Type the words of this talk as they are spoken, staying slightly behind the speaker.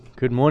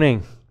Good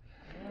morning.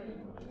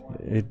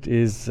 It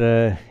is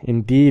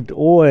indeed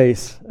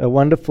always a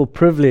wonderful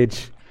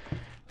privilege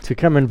to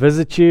come and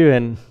visit you,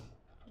 and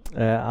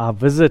I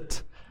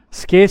visit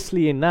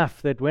scarcely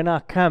enough that when I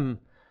come,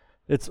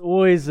 it's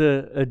always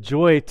a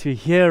joy to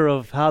hear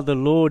of how the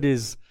Lord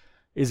is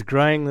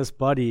growing this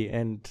body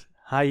and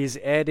how He's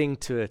adding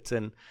to it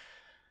and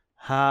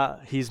how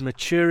He's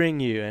maturing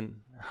you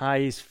and how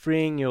He's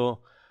freeing your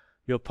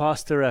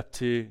pastor up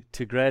to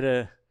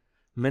greater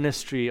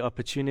ministry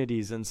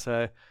opportunities. And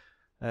so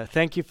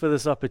thank you for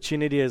this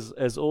opportunity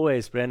as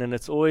always, Brandon.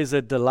 It's always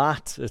a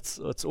delight. It's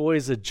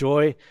always a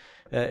joy.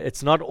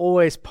 It's not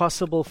always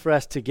possible for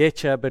us to get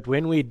here, but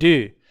when we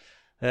do,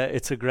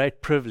 it's a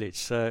great privilege.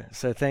 So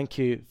thank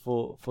you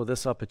for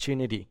this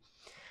opportunity.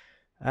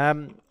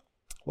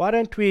 Why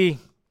don't we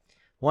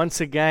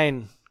once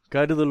again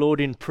go to the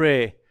Lord in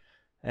prayer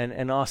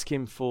and ask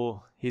Him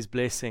for His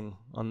blessing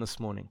on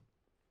this morning.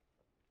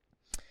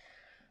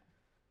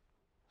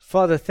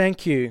 Father,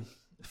 thank you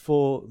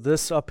for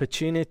this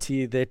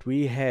opportunity that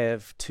we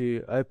have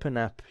to open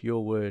up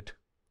your word,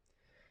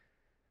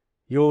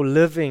 your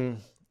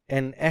living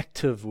and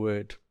active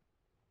word.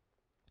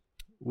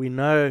 We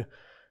know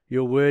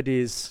your word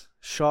is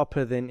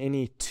sharper than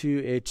any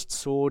two-edged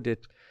sword.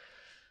 It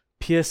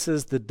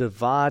pierces the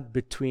divide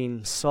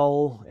between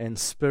soul and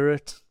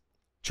spirit,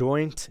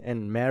 joint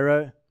and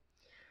marrow.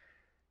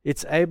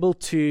 It's able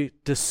to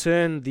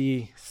discern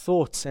the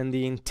thoughts and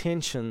the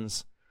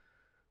intentions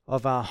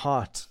of our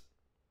heart.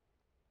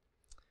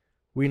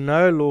 We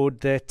know, Lord,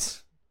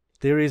 that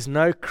there is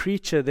no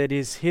creature that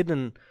is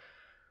hidden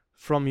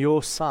from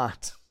your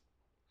sight,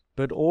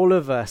 but all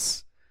of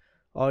us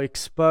are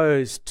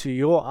exposed to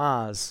your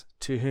eyes,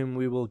 to whom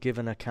we will give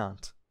an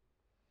account.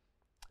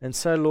 And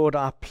so, Lord,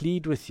 I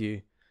plead with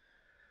you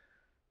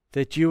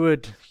that you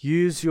would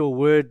use your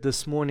word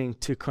this morning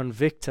to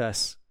convict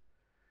us,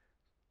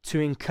 to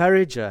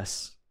encourage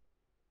us,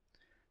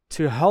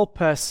 to help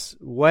us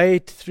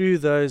wade through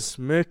those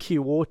murky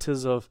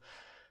waters of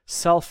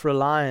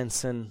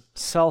self-reliance and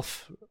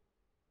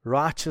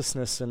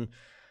self-righteousness and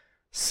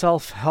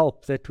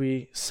self-help that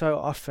we so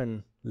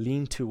often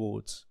lean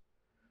towards.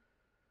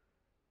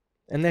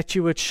 And that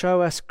you would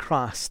show us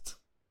Christ,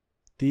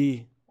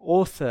 the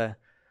author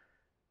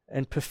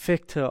and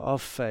perfecter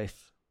of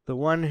faith, the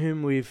one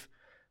whom we've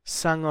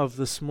sung of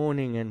this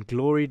morning and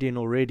gloried in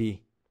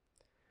already,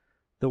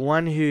 the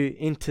one who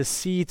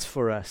intercedes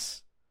for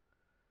us,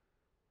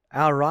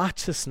 our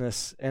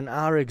righteousness and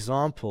our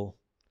example,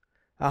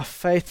 our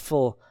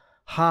faithful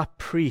high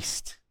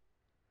priest,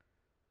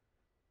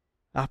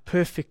 our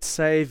perfect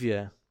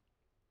Savior.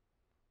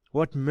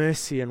 What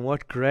mercy and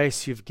what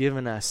grace you've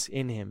given us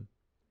in Him.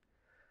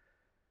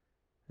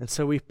 And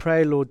so we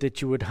pray, Lord,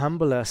 that you would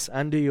humble us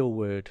under your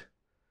word,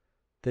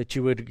 that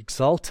you would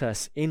exalt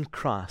us in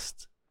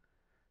Christ,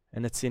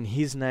 and it's in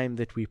His name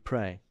that we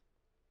pray.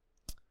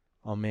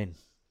 Amen.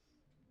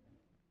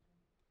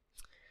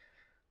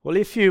 Well,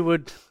 if you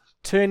would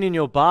turn in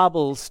your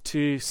Bibles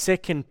to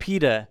 2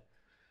 Peter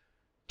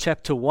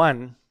chapter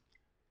 1.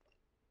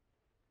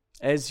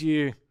 As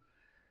you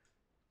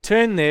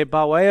turn there,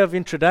 by way of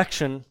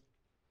introduction,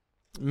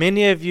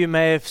 many of you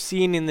may have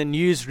seen in the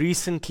news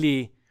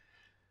recently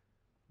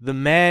the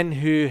man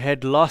who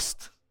had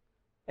lost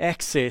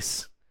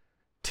access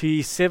to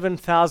his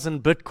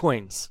 7,000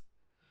 bitcoins.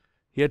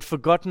 He had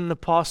forgotten the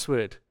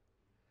password.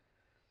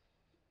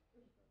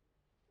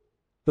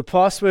 The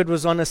password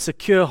was on a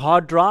secure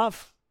hard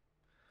drive.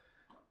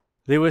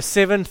 There were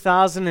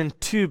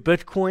 7,002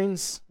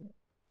 bitcoins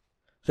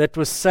that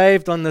was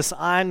saved on this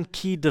iron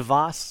key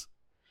device.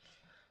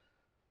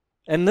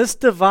 And this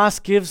device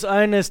gives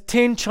owners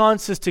 10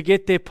 chances to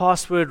get their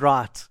password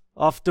right,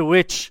 after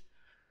which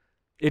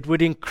it would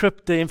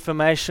encrypt the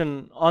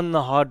information on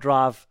the hard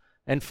drive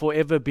and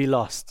forever be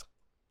lost.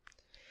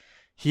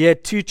 He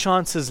had 2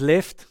 chances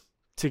left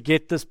to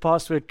get this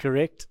password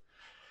correct,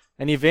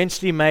 and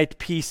eventually made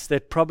peace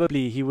that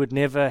probably he would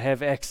never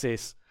have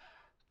access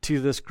to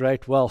this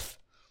great wealth.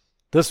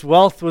 This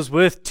wealth was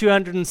worth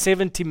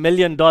 $270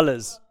 million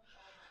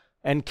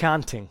and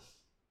counting.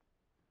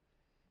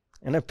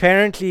 And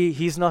apparently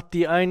he's not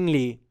the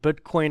only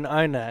Bitcoin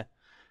owner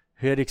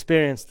who had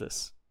experienced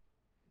this.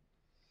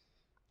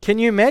 Can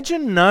you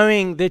imagine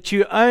knowing that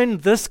you own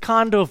this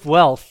kind of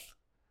wealth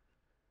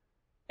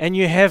and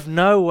you have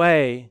no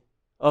way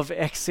of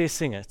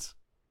accessing it?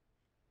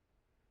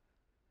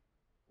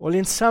 Well,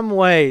 in some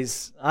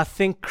ways, I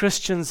think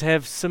Christians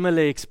have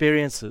similar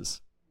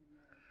experiences.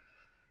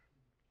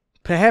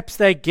 Perhaps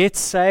they get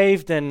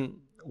saved, and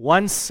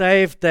once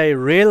saved, they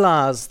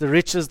realize the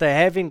riches they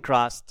have in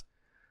Christ,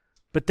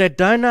 but they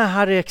don't know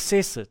how to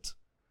access it.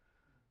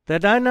 They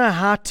don't know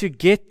how to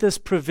get this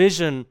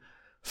provision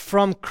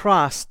from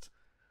Christ,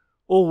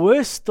 or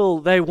worse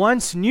still, they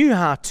once knew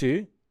how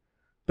to,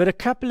 but a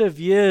couple of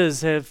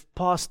years have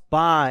passed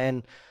by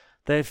and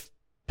they've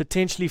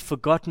potentially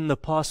forgotten the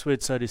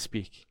password, so to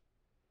speak.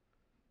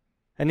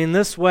 And in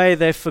this way,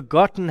 they've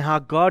forgotten how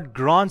God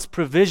grants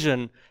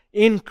provision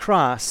in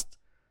Christ,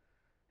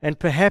 and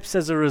perhaps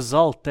as a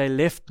result, they're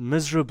left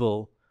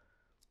miserable,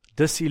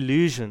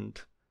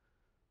 disillusioned,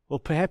 or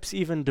perhaps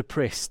even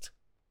depressed.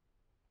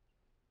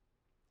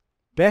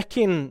 Back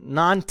in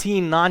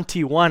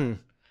 1991,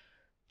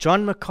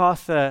 John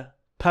MacArthur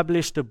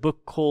published a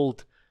book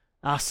called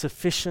Our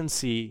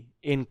Sufficiency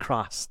in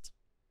Christ.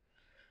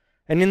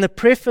 And in the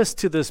preface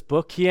to this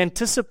book, he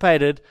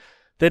anticipated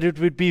that it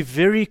would be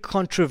very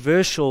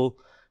controversial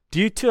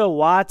due to a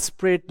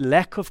widespread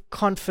lack of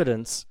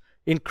confidence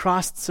in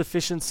Christ's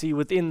sufficiency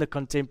within the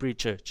contemporary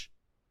church.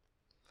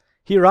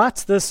 He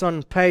writes this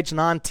on page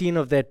 19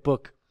 of that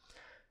book.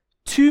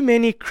 Too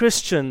many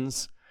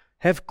Christians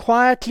have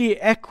quietly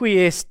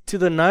acquiesced to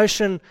the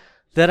notion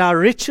that our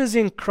riches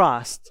in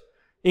Christ,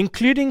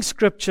 including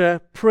Scripture,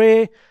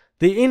 prayer,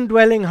 the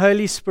indwelling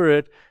Holy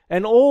Spirit,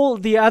 and all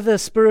the other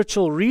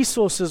spiritual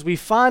resources we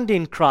find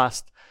in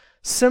Christ,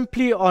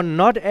 simply are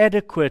not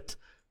adequate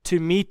to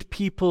meet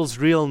people's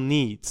real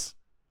needs.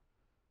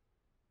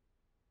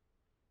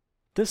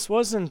 This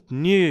wasn't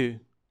new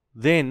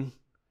then.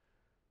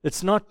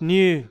 It's not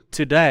new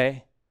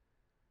today.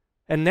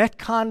 And that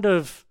kind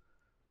of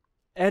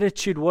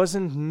attitude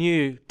wasn't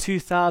new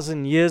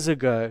 2,000 years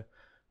ago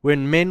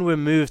when men were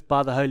moved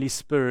by the Holy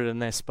Spirit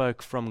and they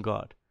spoke from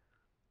God.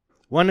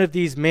 One of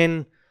these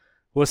men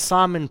was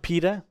Simon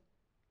Peter.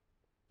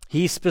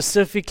 He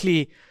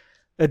specifically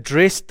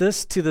addressed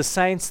this to the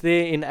saints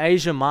there in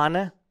Asia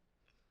Minor.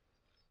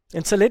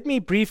 And so let me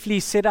briefly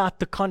set out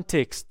the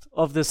context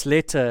of this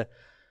letter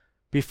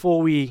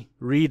before we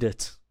read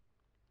it.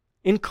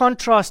 In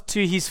contrast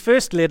to his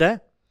first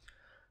letter,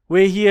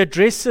 where he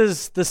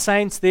addresses the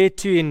saints there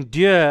to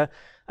endure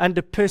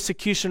under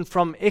persecution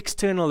from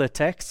external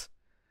attacks,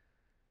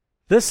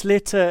 this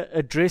letter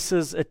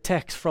addresses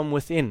attacks from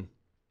within.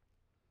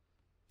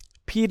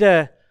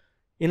 Peter,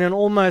 in an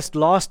almost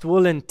last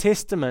will and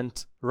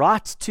testament,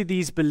 writes to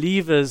these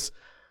believers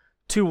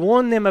to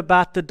warn them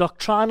about the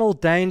doctrinal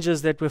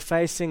dangers that were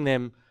facing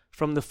them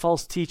from the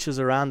false teachers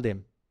around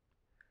them.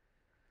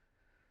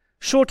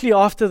 Shortly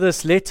after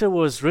this letter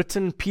was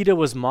written, Peter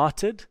was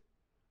martyred.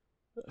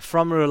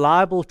 From a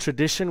reliable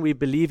tradition, we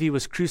believe he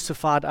was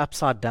crucified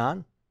upside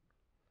down.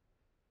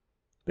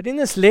 But in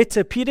this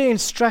letter, Peter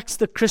instructs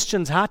the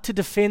Christians how to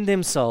defend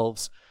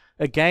themselves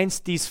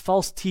against these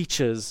false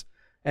teachers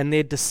and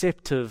their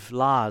deceptive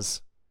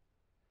lies.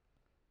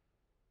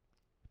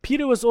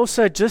 Peter was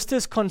also just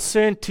as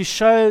concerned to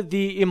show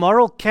the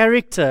immoral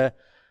character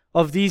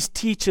of these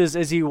teachers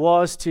as he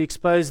was to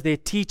expose their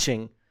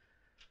teaching.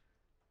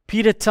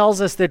 Peter tells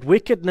us that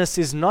wickedness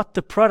is not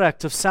the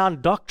product of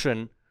sound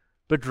doctrine,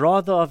 but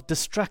rather of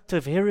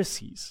destructive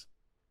heresies.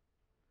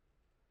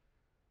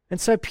 And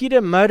so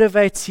Peter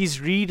motivates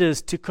his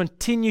readers to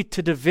continue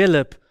to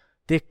develop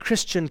their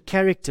Christian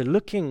character,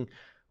 looking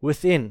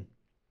within.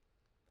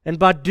 And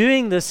by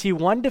doing this, he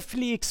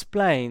wonderfully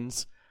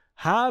explains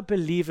how a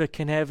believer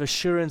can have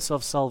assurance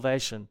of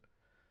salvation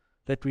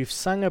that we've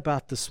sung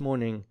about this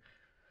morning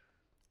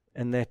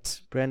and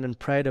that Brandon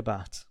prayed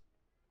about.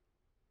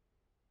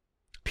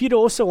 Peter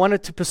also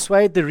wanted to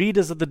persuade the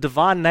readers of the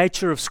divine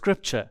nature of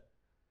Scripture.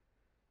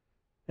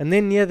 And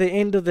then near the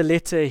end of the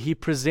letter, he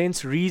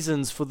presents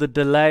reasons for the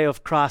delay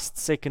of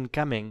Christ's second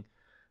coming,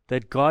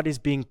 that God is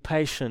being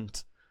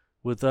patient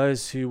with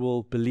those who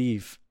will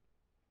believe.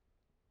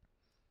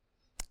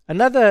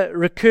 Another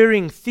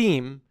recurring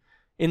theme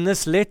in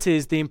this letter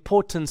is the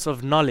importance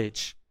of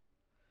knowledge.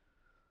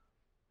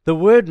 The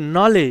word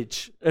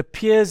knowledge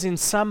appears in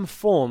some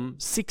form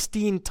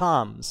 16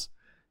 times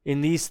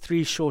in these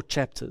 3 short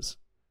chapters.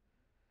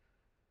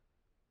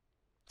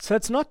 So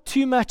it's not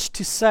too much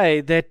to say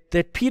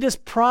that Peter's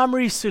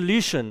primary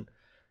solution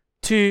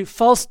to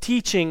false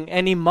teaching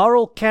and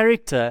immoral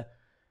character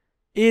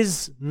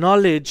is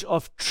knowledge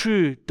of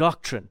true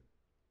doctrine.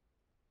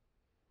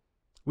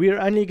 We are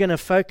only going to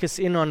focus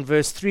in on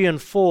verse 3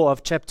 and 4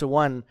 of chapter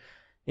 1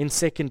 in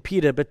 2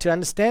 Peter, but to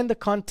understand the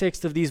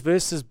context of these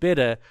verses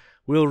better,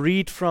 we'll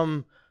read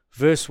from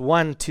verse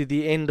 1 to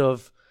the end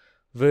of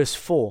verse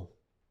 4.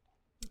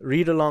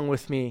 Read along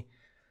with me,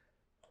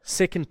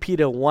 2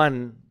 Peter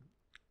 1,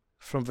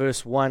 from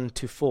verse 1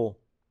 to 4.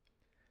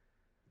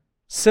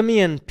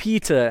 Simeon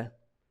Peter,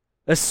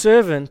 a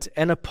servant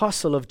and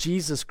apostle of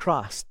Jesus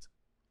Christ,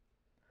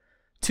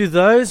 to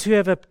those who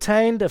have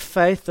obtained a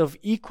faith of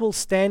equal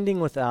standing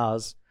with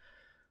ours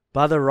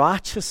by the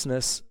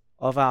righteousness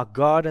of our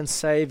God and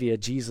Savior,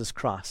 Jesus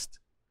Christ.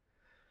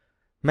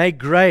 May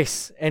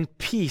grace and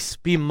peace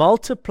be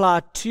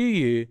multiplied to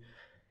you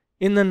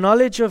in the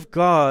knowledge of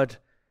God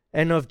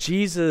and of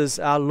Jesus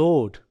our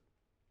Lord.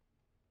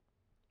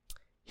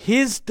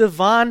 His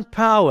divine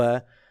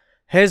power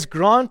has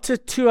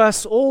granted to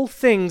us all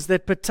things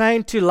that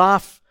pertain to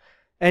life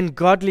and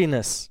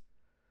godliness,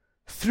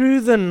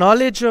 through the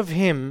knowledge of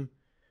Him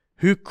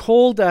who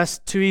called us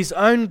to His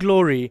own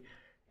glory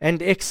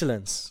and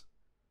excellence,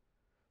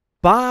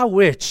 by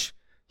which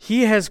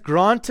He has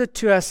granted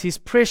to us His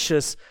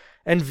precious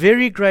and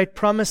very great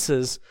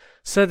promises,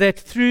 so that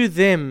through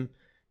them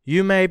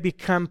you may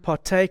become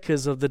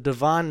partakers of the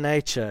divine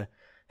nature,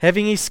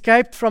 having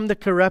escaped from the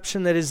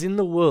corruption that is in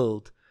the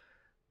world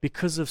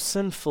because of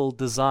sinful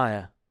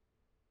desire.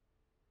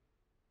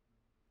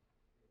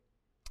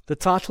 The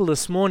title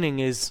this morning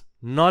is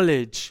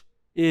Knowledge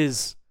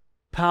is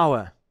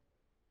Power.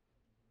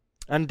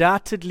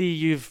 Undoubtedly,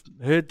 you've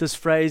heard this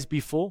phrase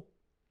before.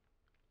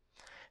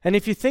 And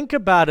if you think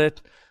about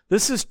it,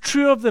 this is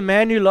true of the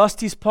man who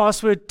lost his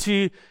password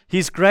to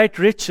his great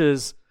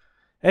riches,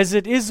 as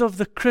it is of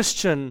the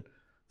Christian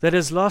that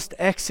has lost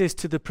access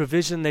to the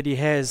provision that he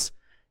has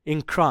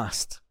in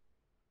Christ.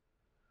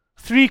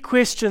 3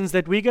 questions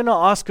that we're going to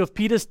ask of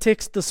Peter's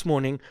text this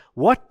morning.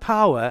 What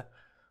power,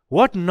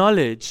 what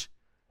knowledge,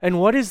 and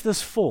what is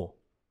this for?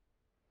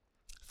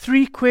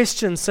 3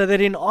 questions so that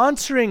in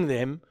answering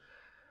them,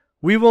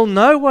 we will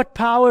know what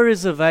power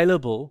is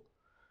available,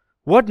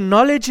 what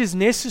knowledge is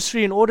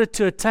necessary in order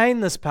to attain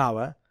this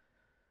power,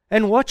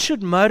 and what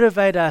should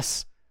motivate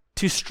us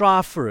to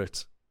strive for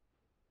it.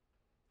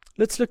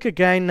 Let's look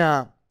again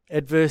now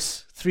at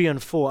verse 3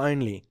 and 4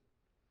 only.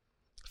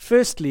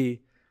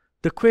 Firstly,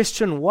 the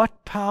question,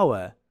 what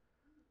power?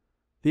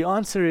 The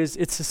answer is,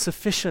 it's a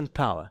sufficient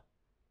power.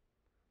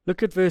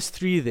 Look at verse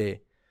 3 there.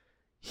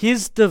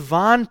 His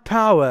divine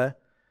power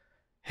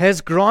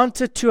has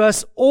granted to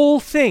us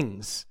all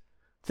things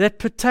that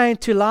pertain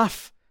to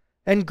life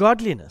and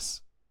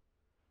godliness.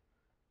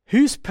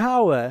 Whose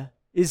power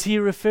is he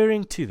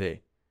referring to there?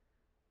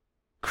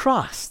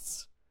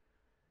 Christ's.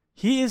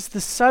 He is the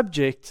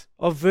subject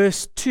of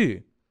verse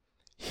 2.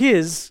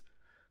 His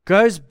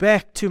goes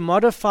back to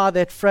modify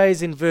that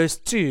phrase in verse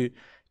 2,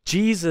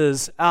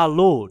 Jesus our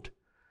Lord.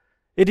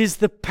 It is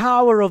the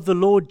power of the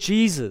Lord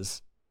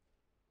Jesus.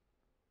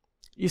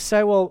 You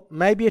say, well,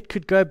 maybe it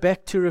could go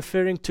back to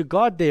referring to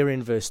God there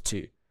in verse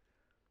 2.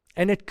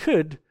 And it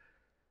could,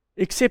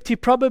 except he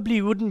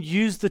probably wouldn't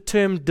use the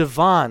term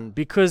divine,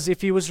 because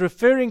if he was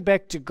referring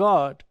back to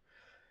God,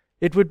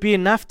 it would be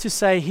enough to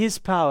say his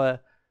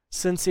power,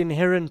 since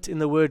inherent in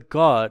the word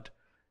God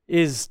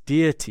is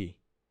deity.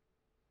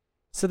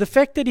 So the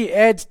fact that he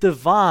adds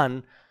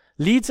divine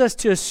leads us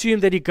to assume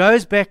that he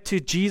goes back to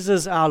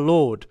Jesus our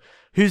Lord,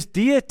 whose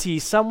deity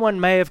someone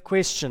may have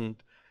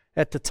questioned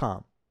at the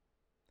time.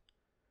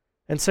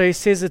 And so he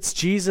says it's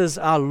Jesus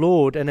our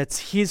Lord, and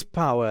it's his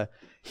power,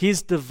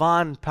 his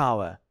divine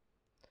power.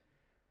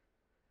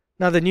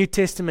 Now the New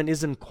Testament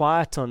isn't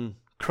quiet on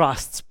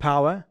Christ's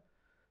power.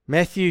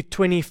 Matthew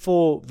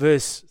 24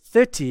 verse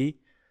 30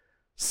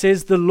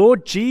 says the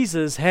Lord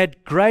Jesus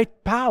had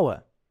great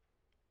power.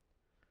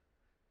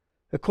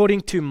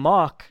 According to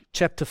Mark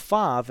chapter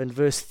 5 and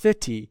verse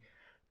 30,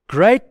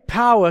 great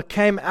power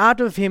came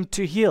out of him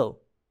to heal.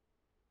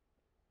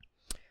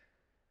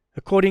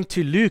 According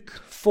to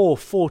Luke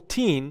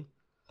 4:14,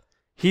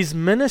 his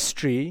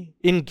ministry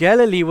in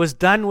Galilee was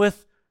done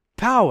with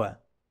power.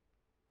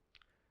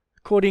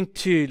 According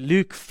to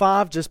Luke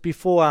 5, just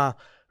before our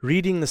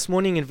reading this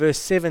morning in verse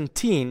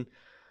 17,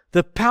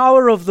 the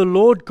power of the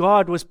Lord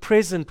God was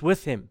present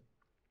with him.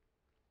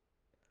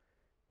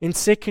 In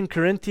 2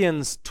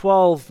 Corinthians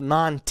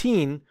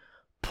 12:19,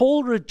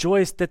 Paul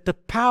rejoiced that the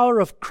power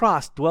of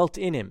Christ dwelt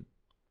in him.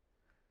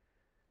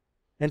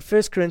 And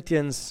 1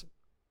 Corinthians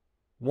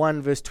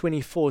 1 verse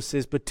 24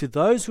 says, but to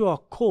those who are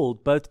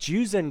called, both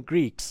Jews and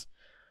Greeks,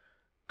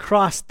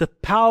 Christ, the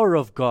power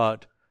of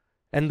God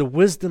and the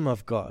wisdom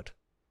of God.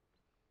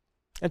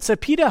 And so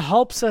Peter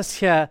helps us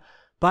here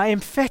by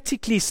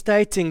emphatically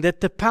stating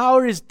that the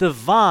power is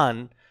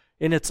divine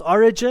in its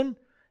origin,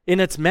 in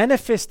its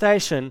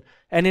manifestation,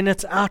 and in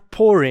its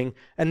outpouring,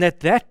 and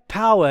that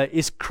power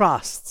is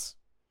Christ's.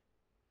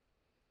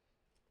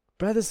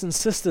 Brothers and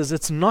sisters,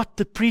 it's not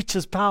the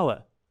preacher's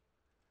power.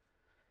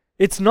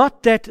 It's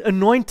not that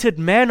anointed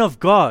man of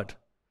God.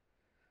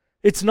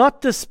 It's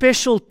not the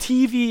special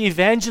TV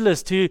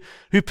evangelist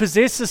who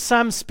possesses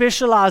some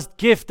specialized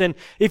gift, and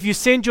if you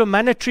send your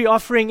monetary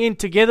offering in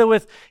together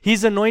with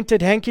his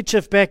anointed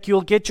handkerchief back,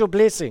 you'll get your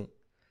blessing.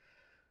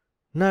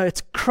 No,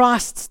 it's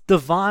Christ's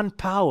divine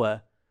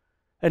power.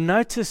 And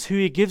notice who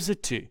he gives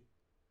it to.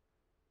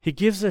 He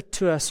gives it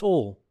to us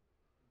all.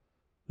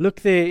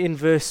 Look there in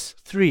verse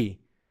 3.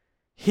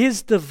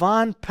 His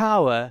divine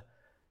power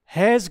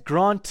has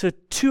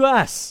granted to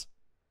us.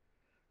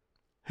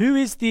 Who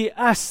is the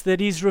us that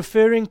he's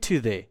referring to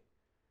there?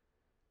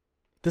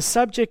 The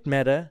subject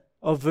matter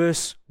of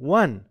verse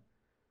 1.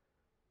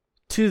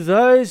 To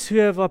those who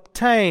have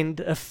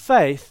obtained a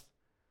faith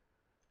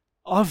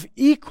of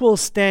equal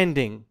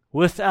standing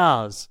with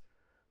ours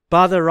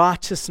by the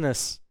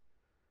righteousness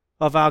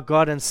of our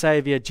God and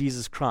Savior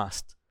Jesus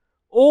Christ.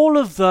 All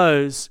of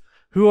those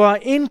who are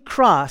in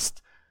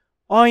Christ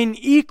are in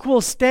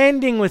equal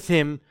standing with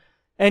him,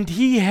 and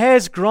he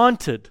has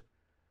granted.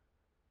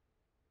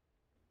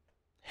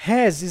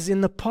 Has is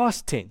in the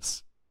past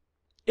tense.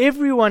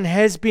 Everyone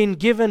has been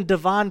given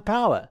divine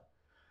power.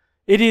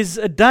 It is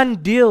a done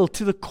deal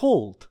to the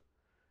called.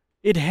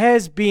 It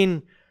has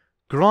been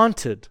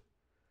granted.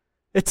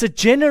 It's a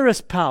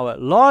generous power.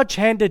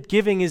 Large-handed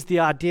giving is the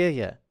idea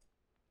here.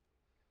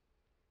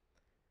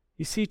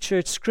 You see,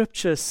 church,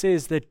 Scripture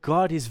says that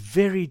God is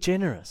very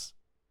generous.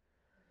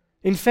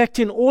 In fact,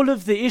 in all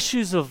of the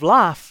issues of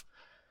life,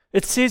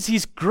 it says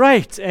he's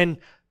great and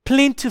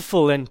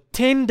plentiful and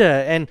tender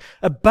and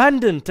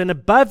abundant and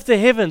above the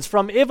heavens,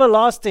 from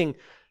everlasting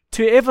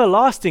to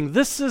everlasting.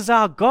 This is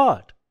our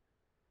God.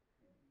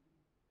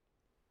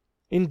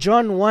 In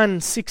John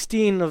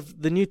 1:16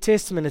 of the New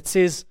Testament, it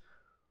says,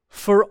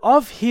 "For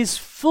of his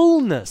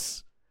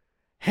fullness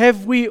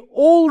have we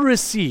all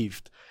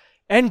received,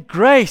 and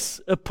grace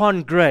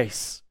upon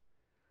grace."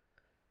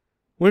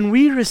 When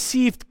we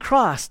received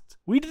Christ,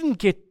 we didn't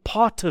get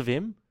part of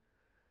him.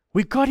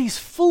 We got his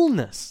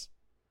fullness.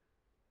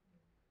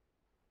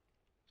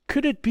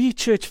 Could it be,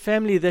 church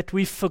family, that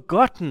we've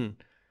forgotten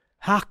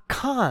how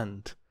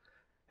kind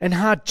and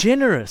how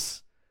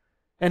generous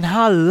and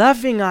how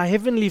loving our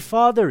Heavenly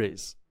Father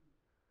is?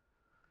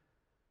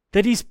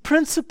 That his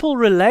principal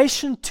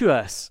relation to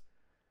us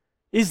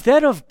is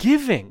that of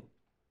giving,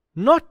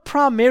 not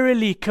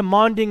primarily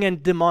commanding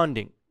and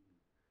demanding.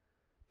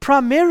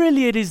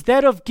 Primarily it is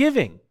that of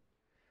giving.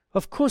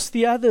 Of course,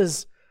 the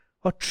others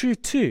are true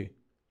too.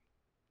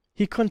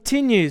 He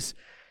continues,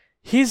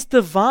 "His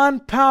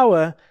divine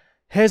power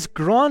has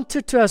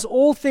granted to us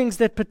all things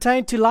that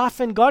pertain to life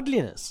and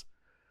godliness."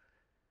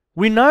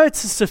 We know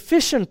it's a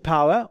sufficient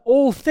power,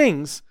 all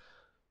things,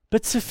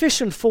 but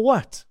sufficient for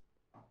what?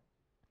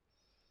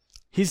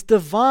 His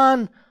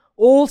divine,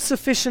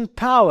 all-sufficient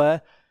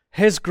power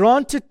has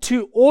granted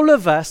to all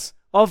of us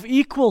of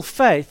equal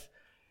faith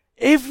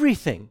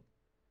everything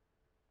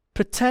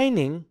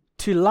pertaining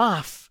to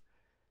life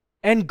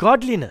and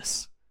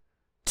godliness.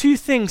 Two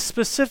things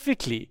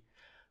specifically,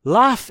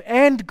 life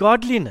and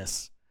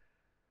godliness.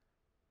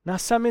 Now,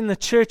 some in the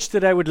church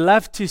today would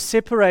love to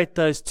separate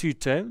those two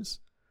terms,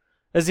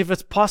 as if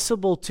it's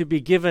possible to be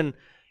given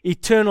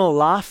eternal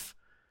life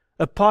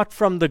apart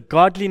from the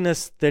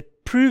godliness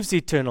that proves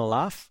eternal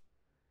life.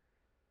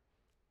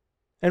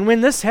 And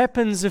when this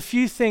happens, a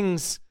few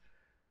things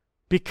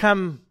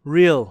become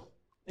real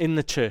in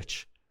the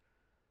church.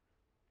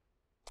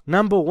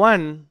 Number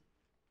one,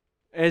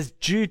 as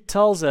Jude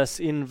tells us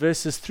in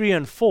verses 3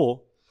 and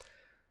 4,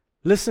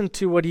 listen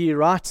to what he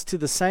writes to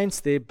the saints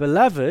there.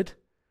 "Beloved,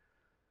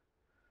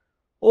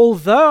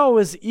 although I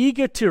was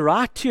eager to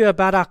write to you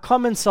about our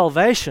common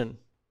salvation."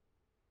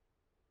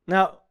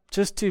 Now,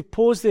 just to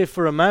pause there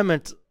for a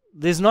moment,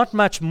 there's not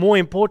much more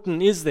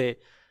important, is there,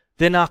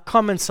 than our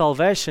common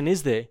salvation,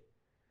 is there?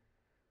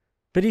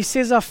 But he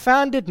says, "I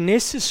found it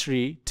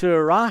necessary to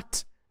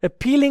write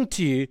appealing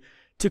to you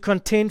to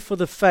contend for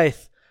the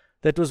faith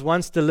that was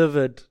once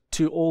delivered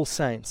to all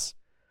saints.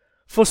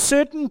 For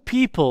certain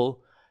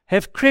people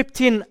have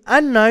crept in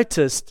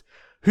unnoticed,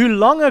 who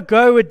long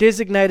ago were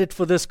designated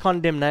for this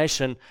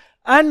condemnation,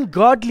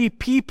 ungodly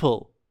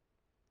people."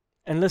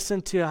 And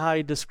listen to how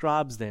he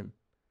describes them.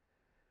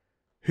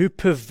 "Who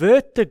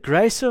pervert the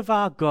grace of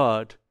our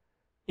God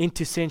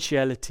into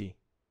sensuality,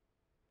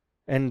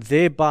 and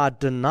thereby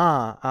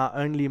deny our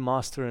only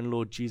Master and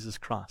Lord Jesus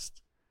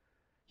Christ."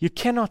 You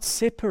cannot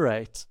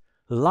separate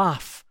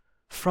life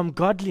from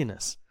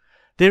godliness.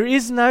 There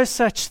is no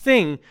such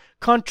thing,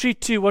 contrary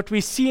to what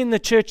we see in the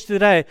church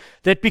today,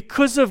 that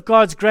because of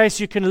God's grace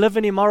you can live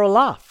an immoral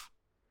life.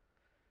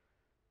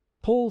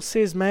 Paul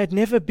says, may it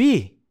never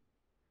be.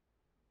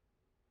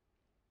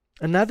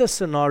 Another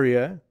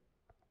scenario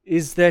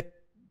is that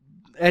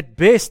at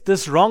best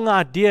this wrong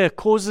idea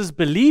causes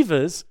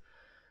believers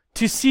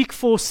to seek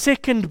for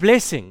second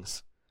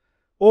blessings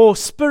or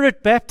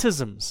spirit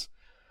baptisms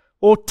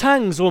or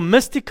tongues or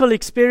mystical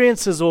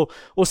experiences or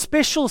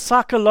special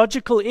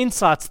psychological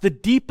insights, the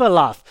deeper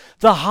life,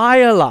 the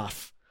higher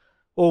life.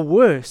 Or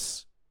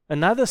worse,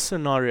 another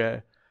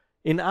scenario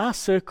in our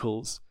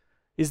circles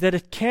is that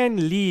it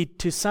can lead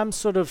to some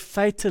sort of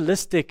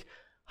fatalistic,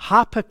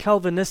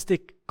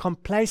 hyper-Calvinistic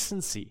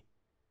complacency,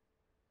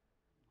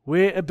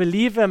 where a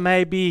believer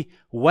may be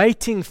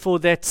waiting for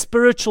that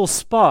spiritual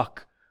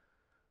spark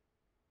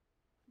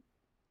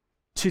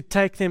to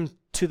take them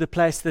to the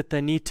place that they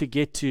need to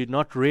get to,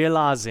 not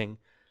realizing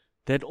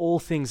that all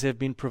things have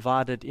been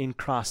provided in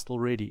Christ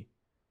already.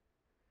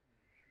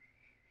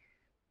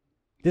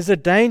 There's a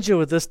danger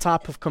with this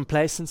type of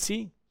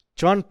complacency.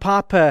 John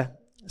Piper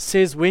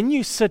says, when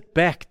you sit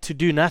back to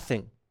do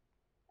nothing,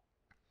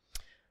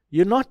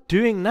 you're not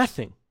doing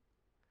nothing.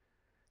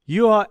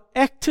 You are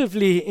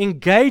actively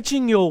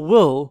engaging your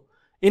will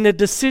in a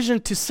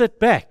decision to sit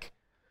back.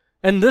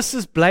 And this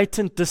is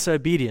blatant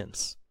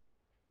disobedience.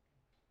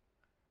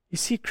 You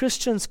see,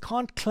 Christians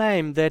can't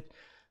claim that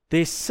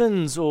their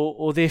sins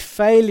or their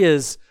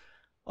failures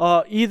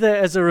are either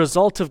as a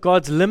result of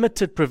God's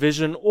limited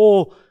provision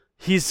or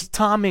His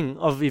timing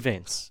of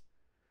events.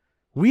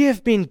 We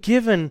have been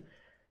given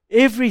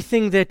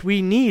everything that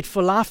we need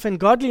for life and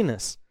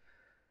godliness.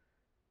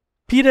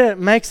 Peter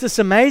makes this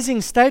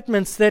amazing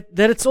statement that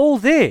it's all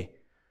there.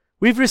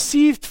 We've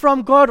received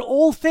from God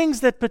all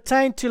things that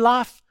pertain to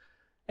life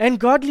and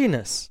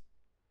godliness.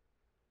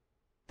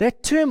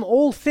 That term,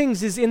 all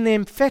things, is in the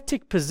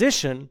emphatic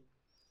position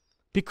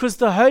because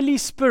the Holy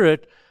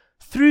Spirit,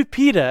 through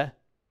Peter,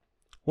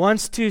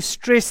 wants to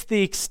stress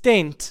the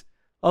extent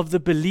of the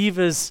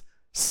believer's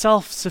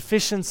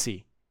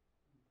self-sufficiency.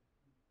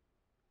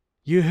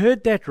 You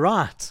heard that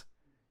right.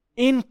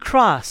 In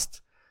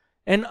Christ,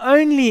 and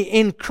only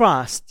in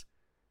Christ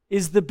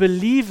is the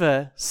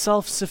believer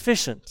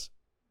self-sufficient.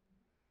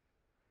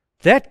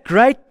 That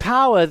great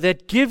power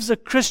that gives a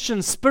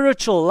Christian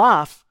spiritual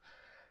life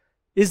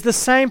is the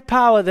same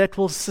power that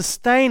will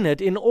sustain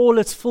it in all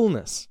its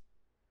fullness.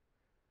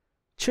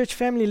 Church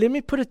family, let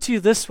me put it to you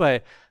this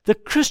way. The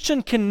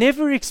Christian can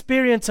never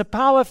experience a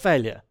power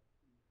failure.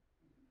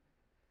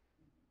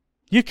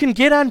 You can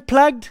get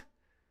unplugged,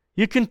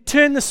 you can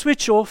turn the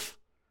switch off,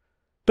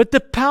 but the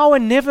power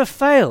never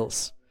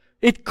fails.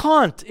 It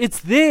can't. It's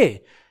there.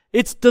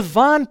 It's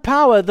divine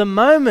power the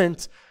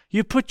moment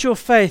you put your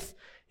faith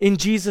in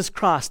Jesus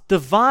Christ.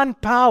 Divine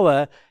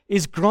power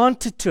is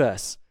granted to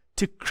us,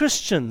 to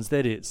Christians,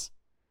 that is.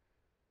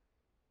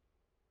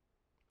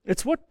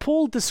 It's what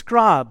Paul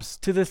describes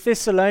to the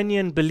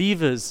Thessalonian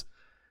believers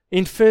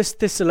in 1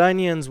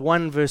 Thessalonians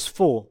 1 verse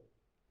 4.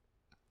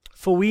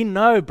 For we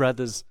know,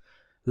 brothers,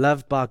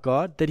 loved by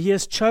God, that He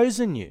has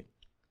chosen you,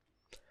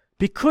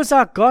 because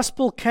our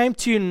gospel came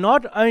to you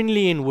not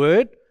only in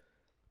word,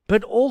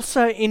 but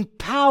also in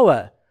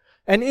power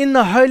and in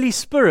the Holy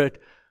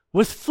Spirit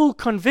with full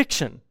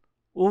conviction.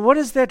 Well, what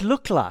does that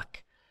look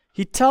like?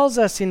 He tells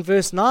us in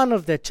verse 9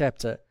 of that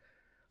chapter,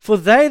 for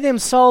they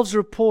themselves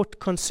report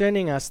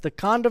concerning us the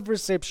kind of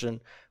reception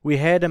we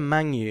had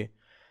among you,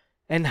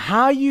 and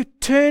how you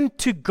turned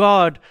to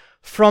God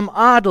from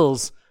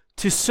idols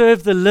to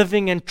serve the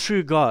living and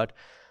true God.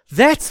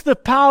 That's the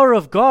power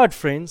of God,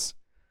 friends.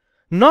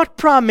 Not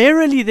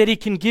primarily that He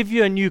can give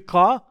you a new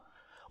car,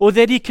 or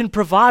that He can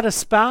provide a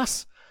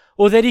spouse,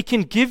 or that He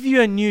can give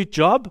you a new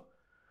job,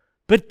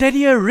 but that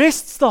He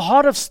arrests the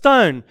heart of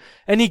stone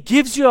and He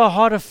gives you a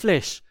heart of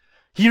flesh.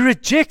 He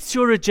rejects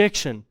your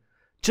rejection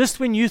just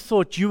when you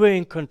thought you were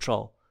in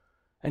control,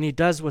 and He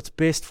does what's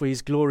best for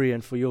His glory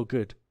and for your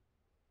good.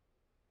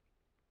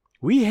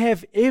 We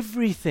have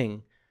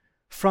everything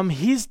from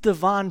His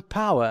divine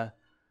power,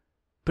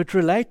 but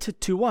related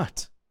to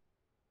what?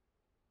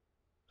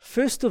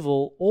 First of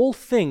all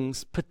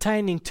things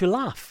pertaining to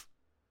life.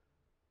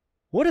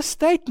 What a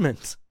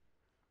statement!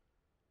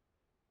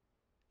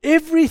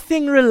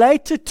 Everything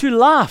related to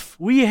life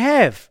we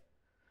have.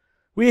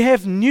 We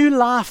have new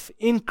life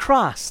in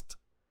Christ.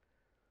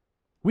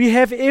 We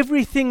have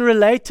everything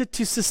related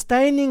to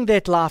sustaining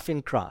that life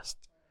in Christ.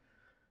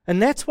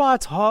 And that's why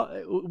it's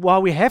hard, why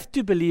we have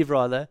to believe,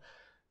 rather,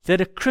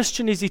 that a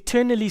Christian is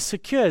eternally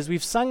secure, as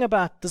we've sung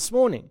about this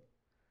morning.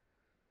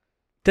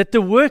 That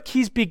the work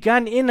He's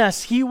begun in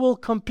us, He will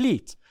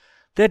complete.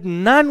 That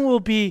none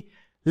will be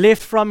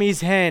left from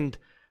His hand,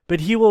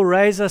 but He will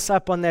raise us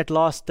up on that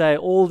last day,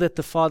 all that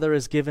the Father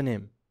has given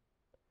Him.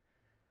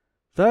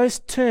 Those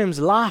terms,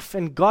 life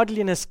and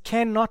godliness,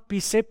 cannot be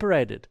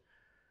separated.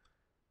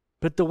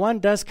 But the one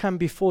does come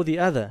before the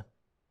other.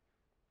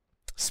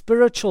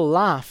 Spiritual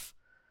life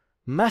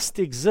must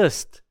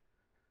exist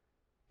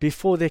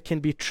before there can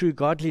be true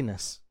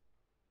godliness.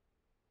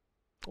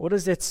 What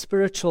does that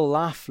spiritual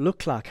life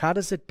look like? How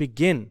does it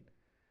begin?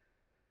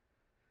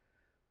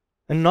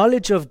 A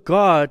knowledge of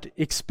God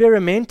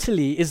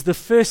experimentally is the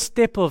first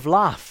step of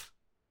life.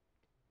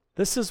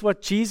 This is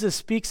what Jesus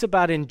speaks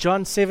about in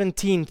John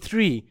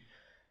 17:3.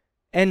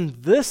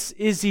 And this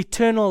is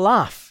eternal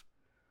life,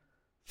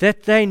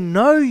 that they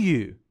know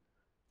you,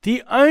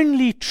 the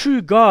only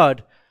true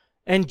God,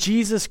 and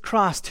Jesus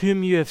Christ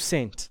whom you have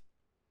sent.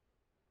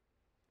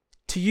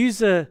 To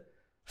use a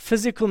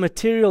physical,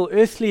 material,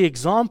 earthly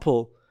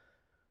example,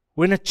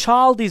 when a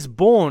child is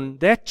born,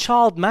 that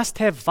child must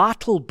have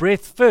vital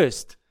breath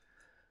first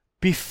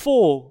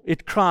before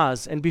it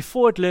cries and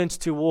before it learns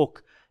to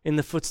walk in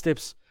the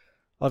footsteps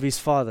of his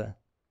father.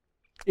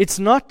 It's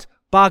not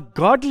by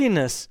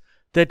godliness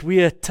that we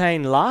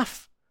attain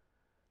life,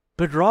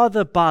 but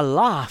rather by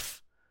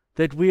life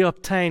that we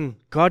obtain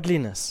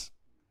godliness.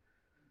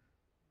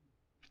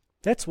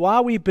 That's why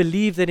we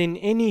believe that in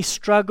any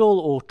struggle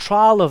or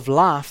trial of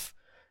life,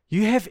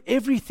 you have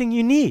everything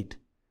you need.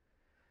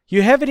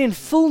 You have it in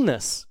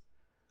fullness.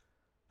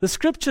 The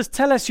scriptures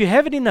tell us you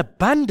have it in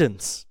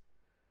abundance,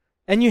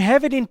 and you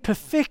have it in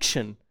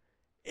perfection.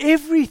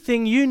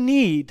 Everything you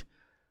need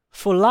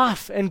for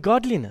life and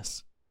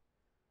godliness.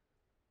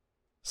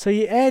 So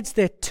he adds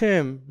that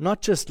term,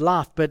 not just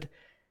life, but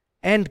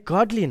and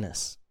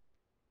godliness.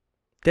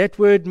 That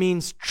word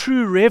means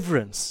true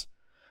reverence.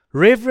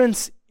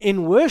 Reverence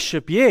in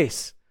worship,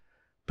 yes,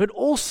 but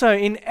also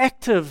in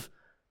active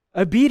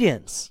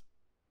obedience.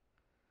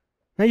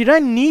 Now, you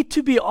don't need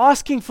to be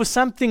asking for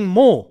something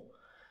more,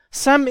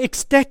 some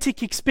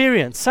ecstatic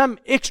experience, some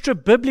extra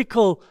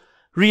biblical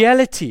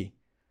reality,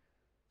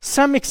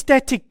 some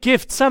ecstatic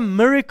gift, some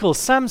miracle,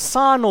 some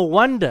sign or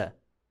wonder.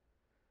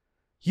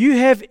 You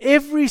have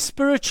every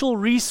spiritual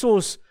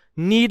resource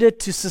needed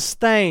to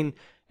sustain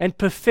and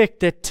perfect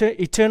that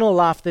eternal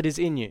life that is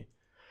in you.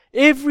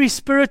 Every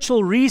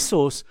spiritual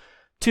resource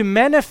to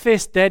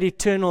manifest that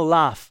eternal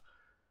life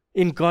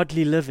in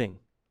godly living.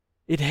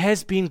 It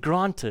has been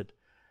granted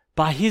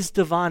by His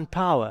divine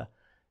power.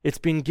 It's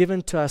been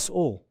given to us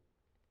all.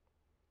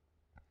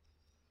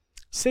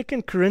 2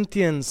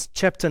 Corinthians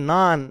chapter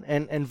 9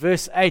 and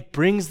verse 8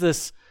 brings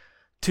this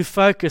to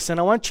focus, and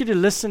I want you to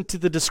listen to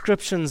the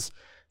descriptions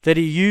that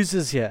he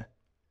uses here.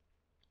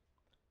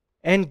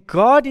 And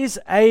God is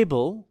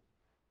able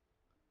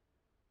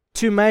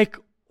to make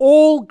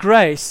all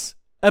grace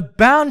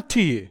abound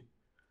to you,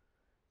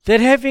 that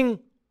having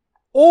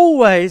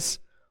always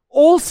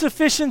all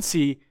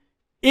sufficiency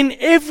in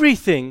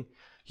everything,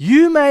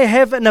 you may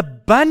have an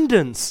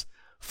abundance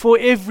for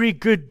every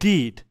good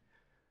deed.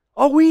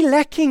 Are we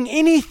lacking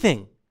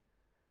anything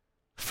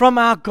from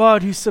our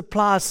God who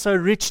supplies so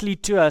richly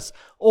to us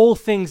all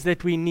things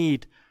that we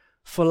need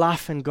for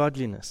life and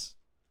godliness?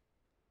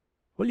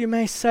 Well, you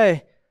may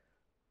say,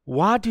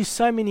 why do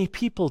so many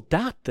people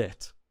doubt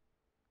that?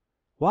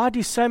 Why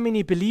do so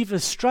many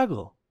believers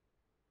struggle?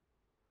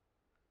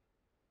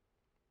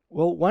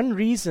 Well, one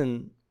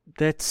reason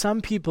that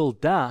some people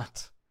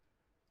doubt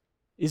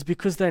is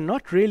because they're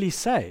not really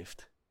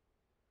saved.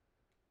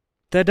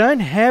 They don't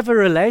have a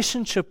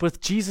relationship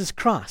with Jesus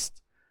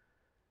Christ.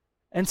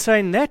 And so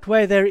in that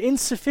way, they're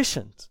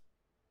insufficient.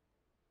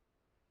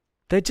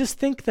 They just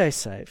think they're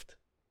saved.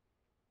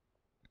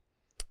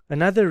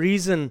 Another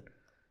reason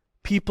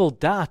people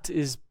doubt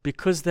is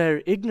because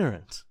they're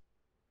ignorant.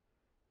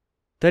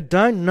 They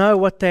don't know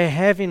what they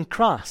have in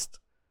Christ.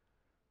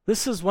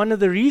 This is one of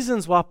the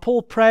reasons why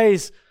Paul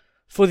prays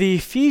for the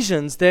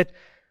Ephesians, that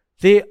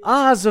their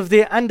eyes of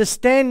their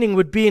understanding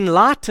would be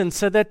enlightened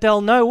so that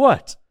they'll know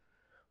what?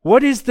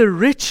 What is the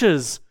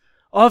riches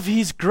of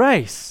His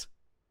grace?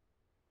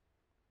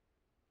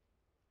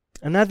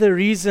 Another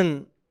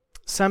reason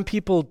some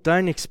people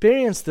don't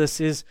experience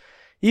this is,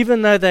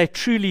 even though they're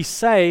truly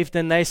saved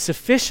and they're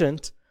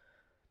sufficient,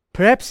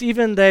 perhaps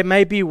even they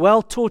may be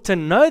well taught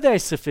and know they're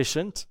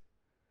sufficient,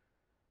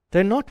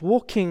 they're not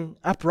walking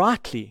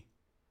uprightly.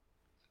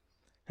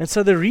 And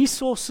so the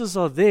resources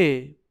are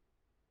there,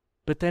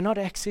 but they're not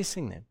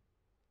accessing them.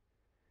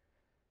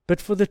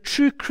 But for the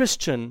true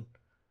Christian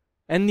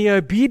and the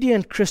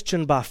obedient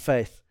Christian by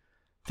faith,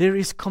 there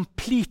is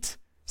complete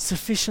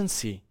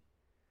sufficiency.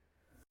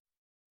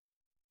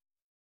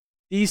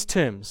 These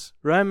terms,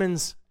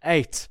 Romans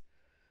 8,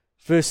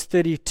 verse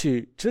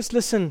 32. Just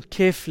listen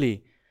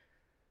carefully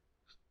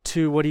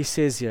to what he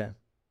says here.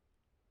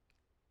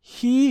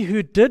 He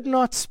who did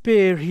not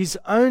spare his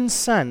own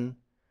son,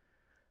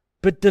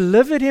 but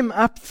delivered him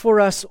up for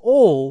us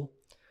all,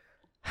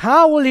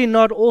 how will he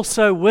not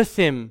also with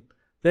him,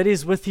 that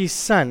is with his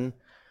son,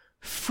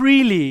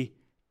 freely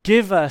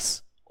give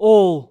us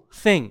all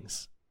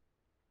things?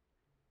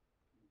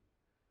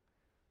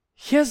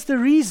 Here's the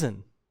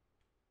reason.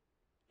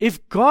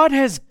 If God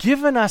has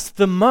given us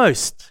the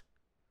most,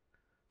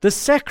 the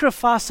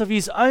sacrifice of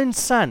His own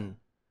Son,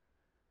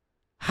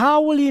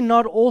 how will He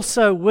not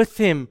also with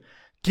Him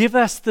give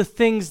us the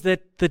things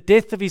that the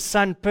death of His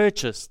Son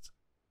purchased?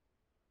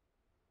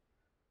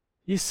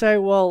 You say,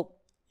 well,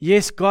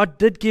 yes, God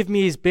did give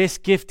me His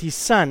best gift, His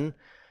Son.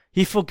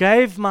 He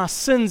forgave my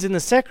sins in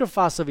the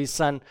sacrifice of His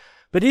Son.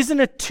 But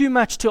isn't it too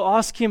much to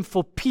ask Him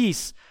for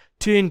peace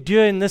to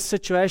endure in this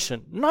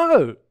situation?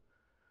 No.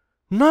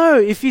 No,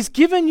 if He's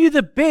given you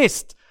the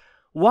best,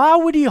 why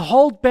would He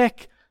hold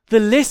back the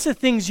lesser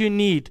things you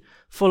need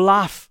for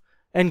life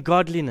and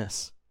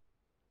godliness?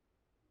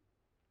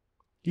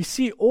 You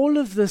see, all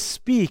of this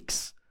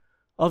speaks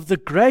of the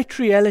great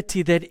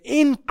reality that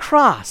in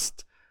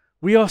Christ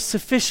we are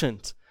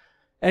sufficient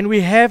and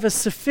we have a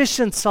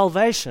sufficient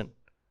salvation.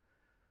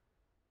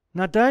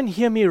 Now, don't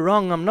hear me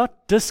wrong. I'm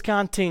not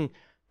discounting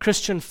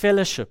Christian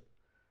fellowship.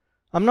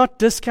 I'm not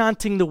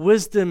discounting the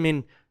wisdom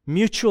in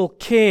mutual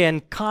care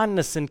and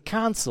kindness and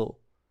counsel.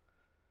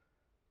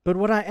 But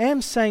what I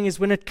am saying is,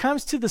 when it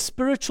comes to the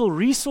spiritual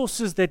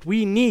resources that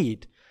we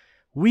need,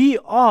 we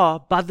are,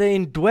 by the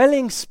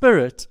indwelling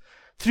Spirit,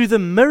 through the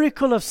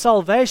miracle of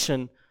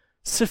salvation,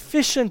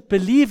 sufficient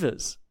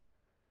believers.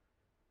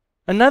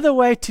 Another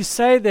way to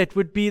say that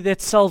would be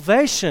that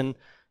salvation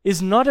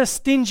is not a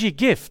stingy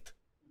gift.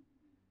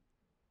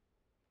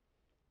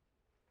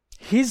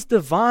 His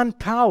divine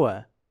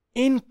power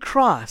in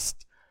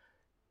Christ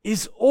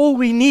is all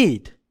we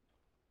need.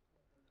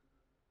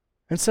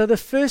 And so the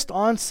first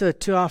answer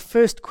to our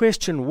first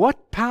question,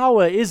 what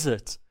power is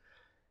it?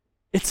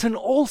 It's an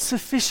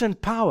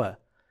all-sufficient power.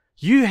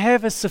 You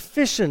have a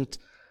sufficient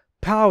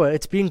power.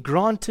 It's been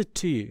granted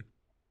to you.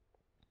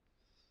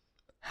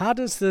 How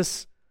does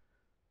this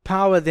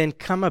power then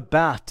come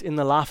about in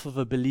the life of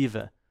a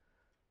believer?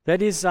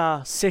 That is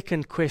our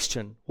second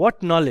question.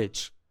 What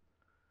knowledge?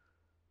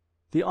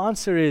 The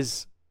answer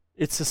is,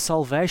 it's a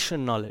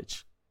salvation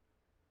knowledge.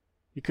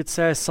 You could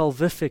say a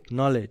salvific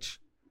knowledge.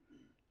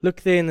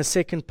 Look there in the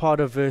second part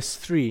of verse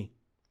 3.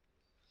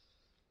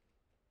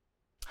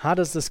 How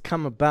does this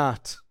come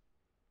about?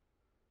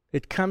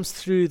 It comes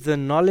through the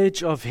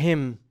knowledge of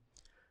Him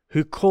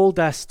who called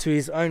us to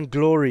His own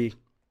glory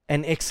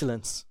and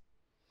excellence.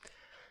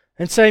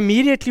 And so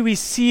immediately we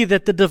see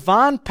that the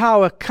divine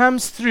power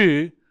comes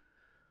through,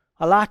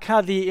 I like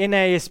how the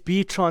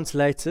NASB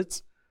translates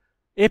it,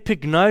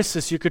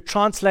 epignosis. You could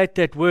translate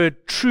that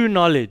word true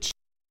knowledge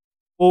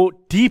or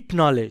deep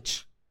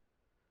knowledge.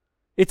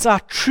 It's our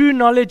true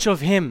knowledge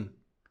of Him.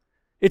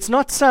 It's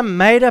not some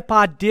made-up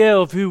idea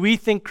of who we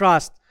think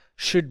Christ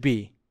should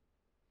be.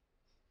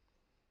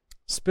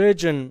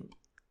 Spurgeon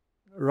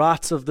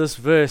writes of this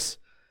verse,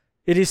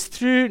 "It is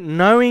through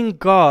knowing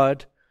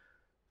God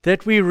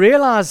that we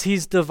realize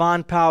His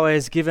divine power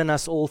has given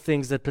us all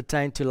things that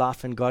pertain to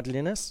life and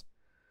godliness.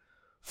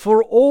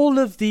 For all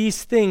of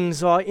these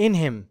things are in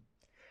Him.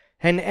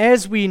 And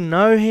as we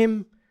know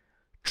Him,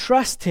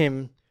 trust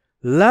Him,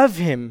 love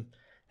Him,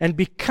 and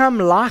become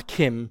like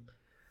Him,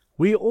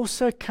 we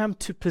also come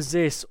to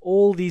possess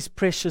all these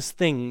precious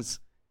things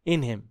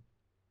in Him."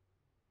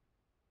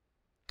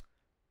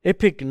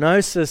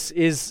 Epignosis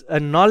is a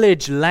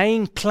knowledge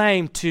laying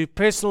claim to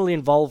personal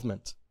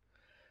involvement.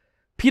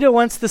 Peter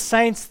wants the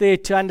saints there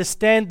to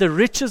understand the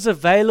riches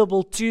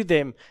available to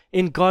them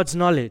in God's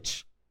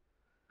knowledge.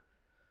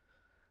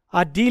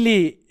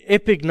 Ideally,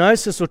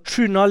 epignosis or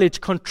true knowledge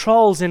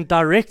controls and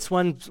directs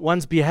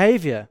one's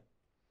behavior.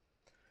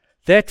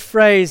 That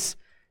phrase,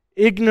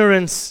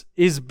 "ignorance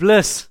is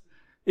bliss,"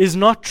 is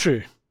not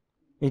true,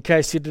 in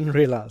case you didn't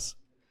realize.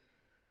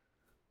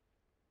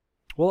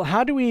 Well,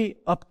 how do we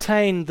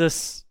obtain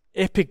this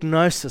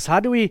epignosis? How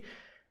do we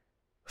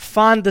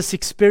find this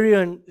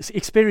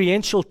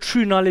experiential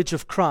true knowledge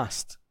of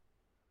Christ?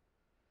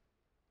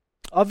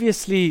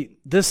 Obviously,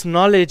 this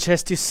knowledge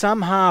has to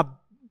somehow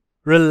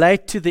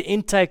relate to the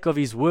intake of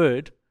His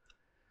Word.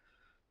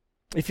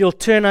 If you'll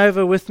turn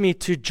over with me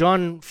to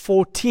John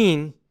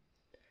 14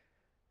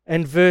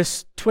 and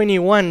verse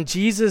 21,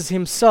 Jesus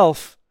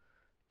Himself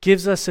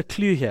gives us a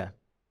clue here.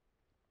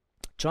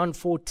 John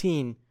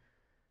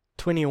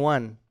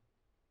 14:21.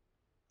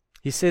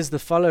 He says the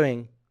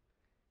following,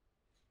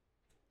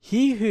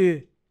 "He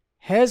who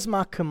has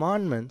my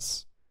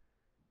commandments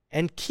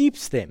and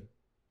keeps them,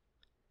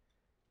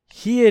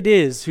 he it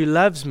is who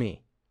loves me.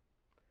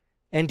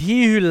 And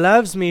he who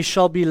loves me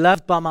shall be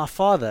loved by my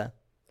Father,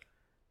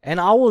 and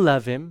I will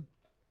love him,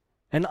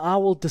 and I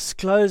will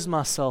disclose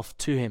myself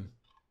to him."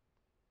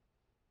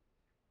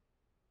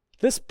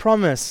 This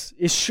promise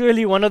is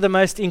surely one of the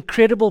most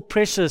incredible,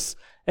 precious,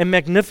 and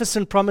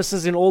magnificent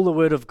promises in all the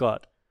Word of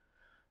God.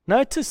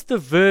 Notice the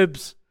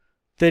verbs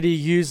that He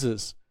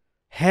uses.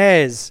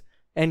 Has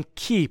and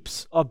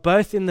keeps are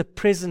both in the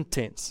present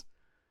tense.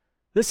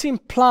 This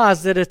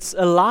implies that it's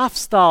a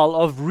lifestyle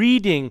of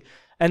reading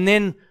and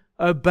then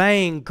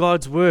obeying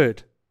God's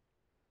Word.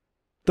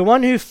 The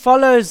one who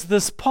follows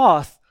this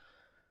path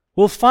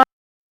will find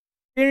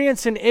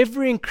experience in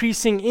ever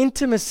increasing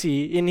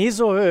intimacy in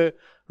his or her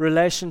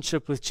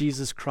relationship with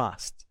Jesus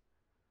Christ.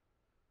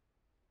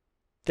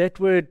 That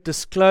word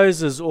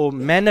discloses or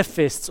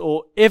manifests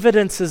or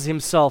evidences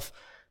Himself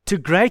to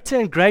greater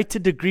and greater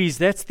degrees.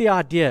 That's the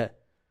idea.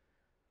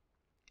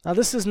 Now,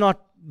 this is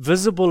not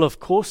visible, of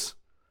course,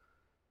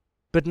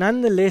 but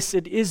nonetheless,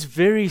 it is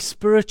very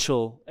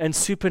spiritual and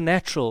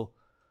supernatural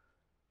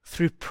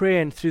through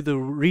prayer and through the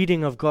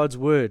reading of God's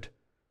Word.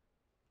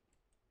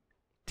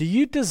 Do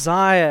you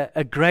desire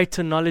a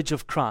greater knowledge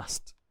of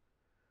Christ?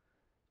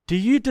 Do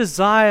you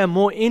desire a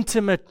more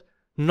intimate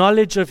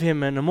knowledge of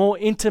Him and a more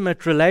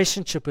intimate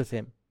relationship with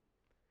Him?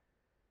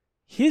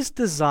 His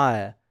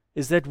desire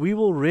is that we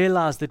will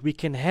realize that we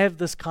can have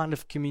this kind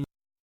of communion,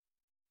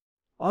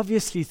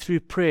 obviously through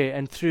prayer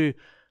and through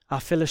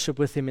our fellowship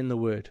with Him in the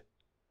Word.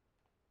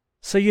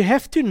 So you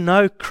have to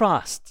know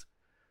Christ.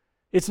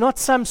 It's not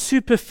some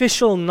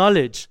superficial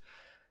knowledge.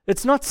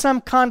 It's not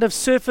some kind of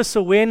surface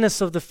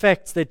awareness of the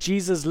facts that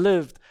Jesus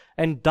lived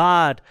and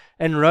died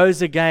and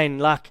rose again,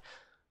 like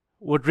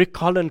what Rick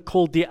Holland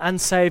called the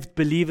unsaved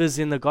believers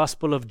in the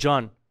Gospel of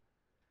John.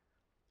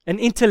 An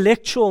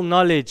intellectual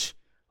knowledge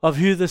of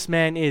who this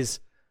man is,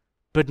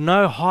 but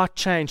no heart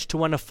change to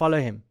want to follow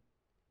Him.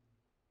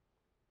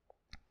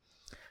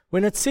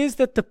 When it says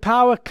that the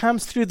power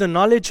comes through the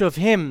knowledge of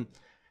Him,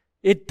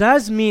 it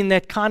does mean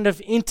that kind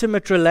of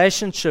intimate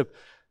relationship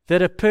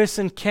that a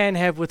person can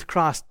have with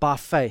Christ by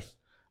faith,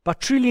 by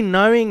truly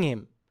knowing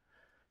Him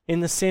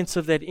in the sense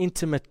of that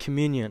intimate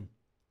communion.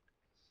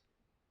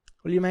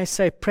 Well, you may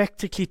say,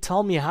 practically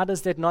tell me, how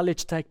does that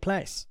knowledge take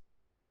place?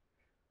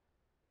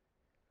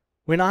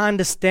 When I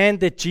understand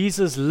that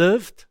Jesus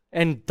lived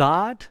and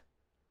died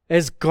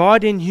as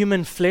God in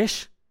human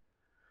flesh,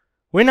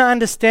 when I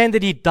understand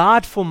that He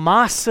died for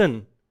my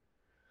sin,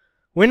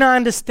 when I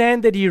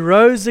understand that He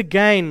rose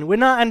again,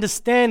 when I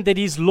understand that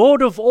He's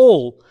Lord of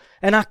all,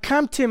 and I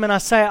come to Him and I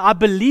say, I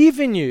believe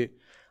in You,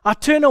 I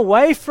turn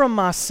away from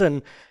my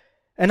sin,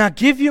 and I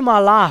give You my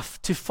life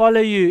to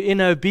follow You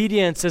in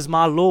obedience as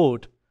my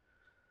Lord.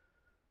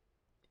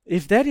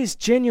 If that is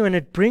genuine,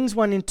 it brings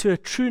one into a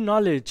true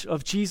knowledge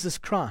of Jesus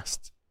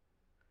Christ.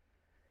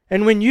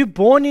 And when you're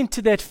born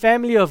into that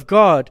family of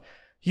God,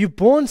 you're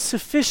born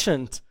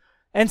sufficient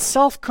and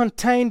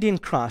self-contained in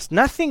Christ.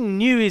 Nothing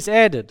new is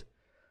added.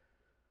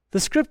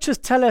 The scriptures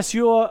tell us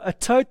you are a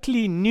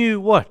totally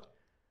new what?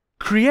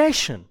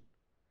 Creation.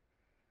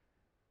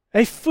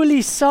 A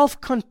fully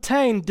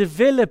self-contained,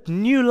 developed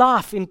new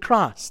life in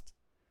Christ.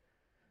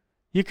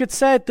 You could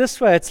say it this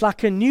way, it's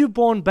like a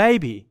newborn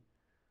baby,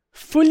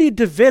 fully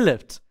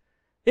developed.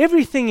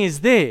 Everything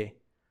is there,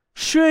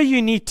 Sure,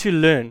 you need to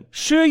learn.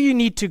 Sure, you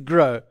need to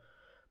grow.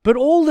 But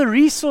all the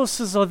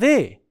resources are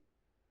there.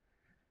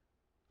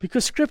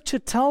 Because Scripture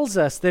tells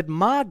us that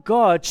my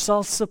God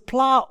shall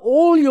supply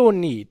all your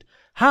need.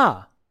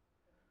 How?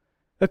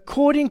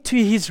 According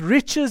to His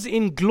riches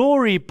in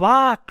glory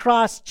by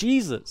Christ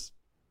Jesus.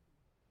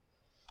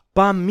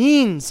 By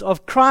means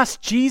of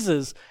Christ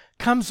Jesus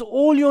comes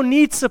all your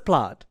needs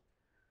supplied.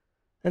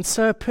 And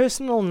so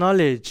personal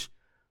knowledge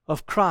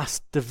of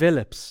Christ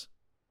develops.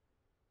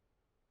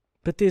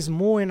 But there's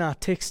more in our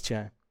text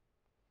here.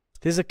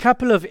 There's a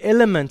couple of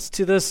elements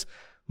to this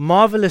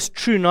marvelous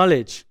true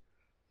knowledge.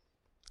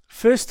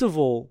 First of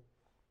all,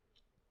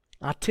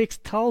 our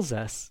text tells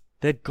us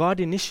that God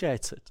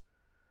initiates it.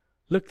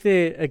 Look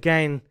there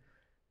again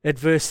at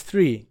verse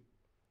 3.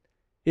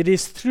 It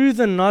is through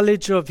the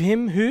knowledge of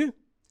Him who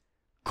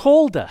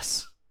called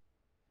us.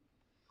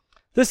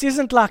 This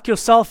isn't like your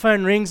cell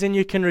phone rings and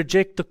you can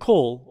reject the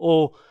call,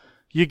 or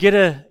you get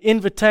an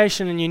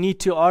invitation and you need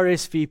to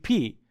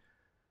RSVP.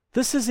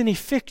 This is an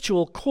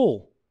effectual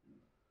call.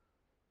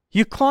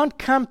 You can't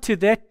come to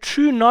that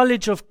true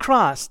knowledge of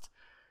Christ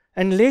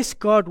unless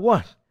God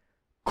what?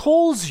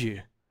 Calls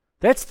you.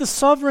 That's the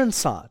sovereign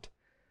side.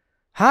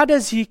 How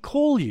does He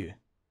call you?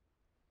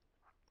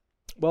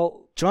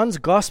 Well, John's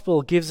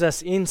Gospel gives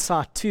us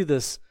insight to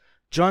this.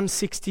 John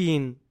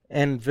 16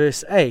 and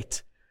verse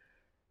 8.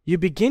 You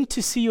begin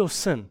to see your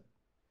sin.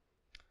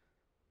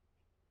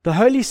 The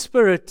Holy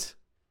Spirit,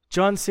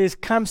 John says,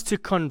 comes to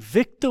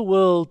convict the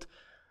world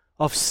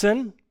of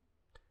sin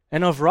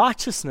and of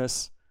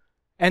righteousness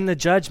and the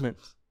judgment.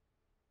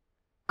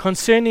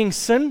 Concerning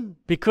sin,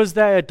 because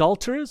they're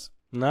adulterers?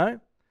 No.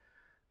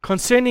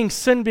 Concerning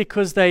sin,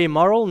 because they're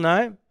immoral?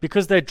 No.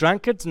 Because they're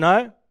drunkards?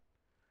 No.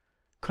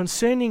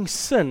 Concerning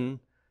sin,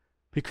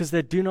 because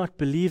they do not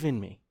believe in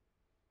me.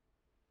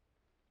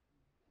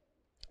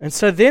 And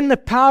so then the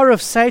power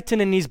of Satan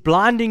and his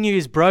blinding you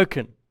is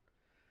broken.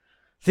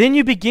 Then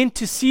you begin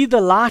to see the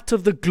light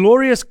of the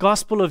glorious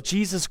gospel of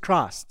Jesus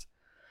Christ.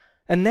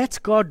 And that's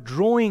God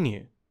drawing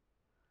you.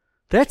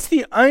 That's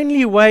the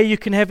only way you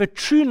can have a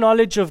true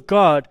knowledge of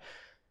God,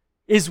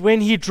 is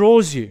when He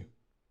draws you.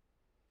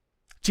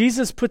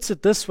 Jesus puts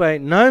it this way: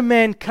 no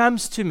man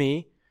comes to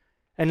me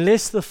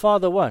unless the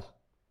Father what?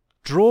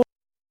 Draws.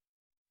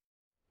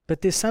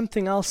 But there's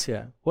something else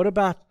here. What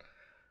about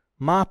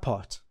my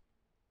part?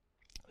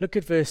 Look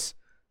at verse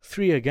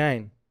 3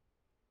 again.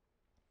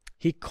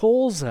 He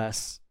calls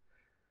us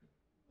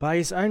by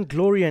His own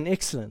glory and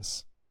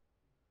excellence.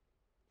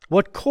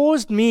 What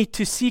caused me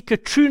to seek a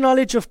true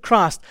knowledge of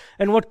Christ,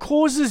 and what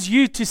causes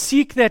you to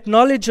seek that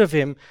knowledge of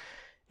Him,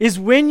 is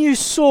when you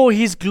saw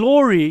His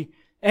glory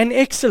and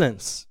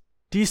excellence.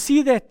 Do you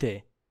see that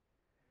there?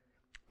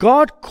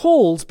 God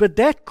calls, but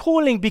that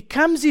calling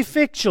becomes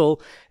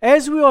effectual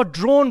as we are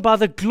drawn by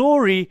the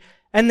glory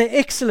and the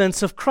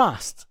excellence of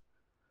Christ.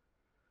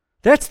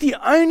 That's the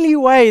only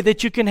way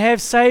that you can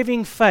have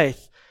saving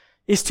faith,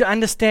 is to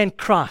understand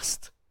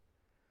Christ.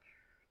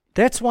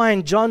 That's why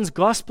in John's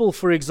Gospel,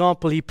 for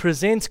example, he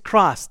presents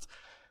Christ,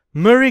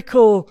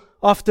 miracle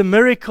after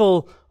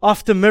miracle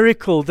after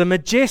miracle, the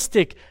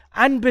majestic,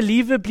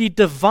 unbelievably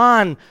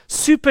divine,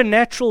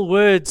 supernatural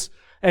words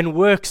and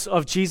works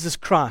of Jesus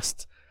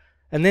Christ.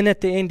 And then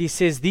at the end he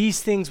says,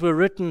 these things were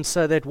written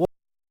so that one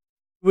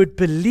would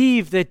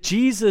believe that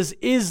Jesus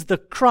is the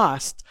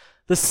Christ,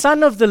 the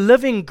Son of the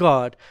living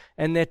God,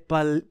 and that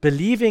by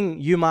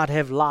believing you might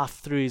have life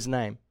through His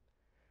name.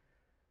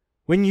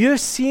 When you're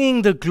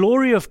seeing the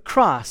glory of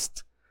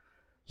Christ,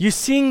 you're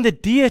seeing the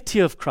deity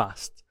of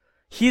Christ,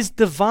 His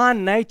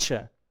divine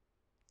nature.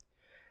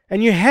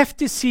 And you have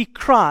to see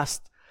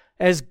Christ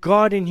as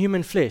God in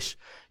human flesh.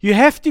 You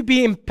have to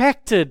be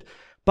impacted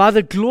by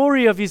the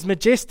glory of His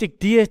majestic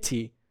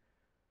deity.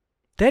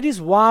 That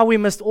is why we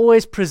must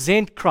always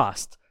present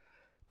Christ,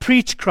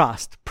 preach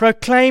Christ,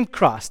 proclaim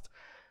Christ,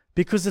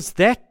 because it's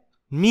that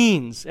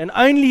means, and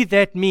only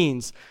that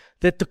means,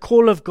 that the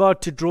call of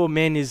God to draw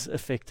men is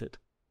effected.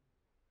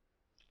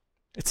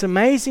 It's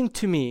amazing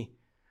to me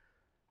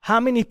how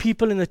many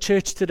people in the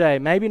church today,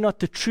 maybe not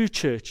the true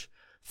church,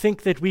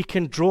 think that we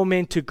can draw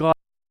men to God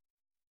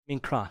in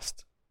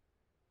Christ.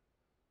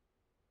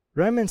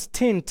 Romans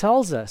 10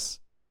 tells us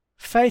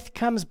faith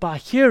comes by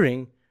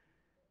hearing,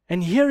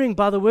 and hearing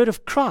by the word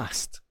of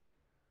Christ.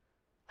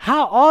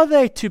 How are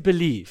they to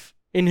believe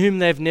in whom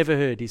they've never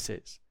heard, he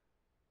says.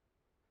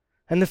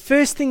 And the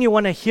first thing you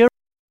want to hear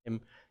from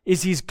Him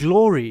is His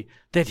glory,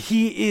 that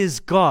He is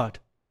God.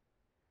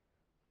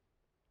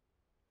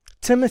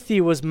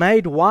 Timothy was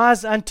made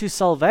wise unto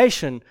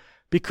salvation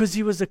because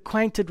he was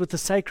acquainted with the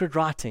sacred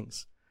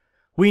writings.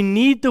 We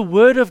need the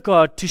Word of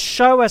God to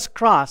show us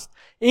Christ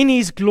in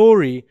His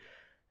glory,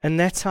 and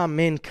that's how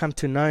men come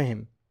to know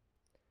Him.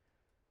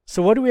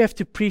 So what do we have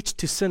to preach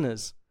to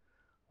sinners?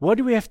 What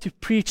do we have to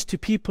preach to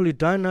people who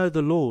don't know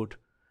the Lord?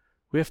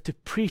 We have to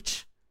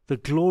preach the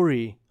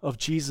glory of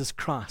Jesus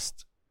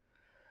Christ.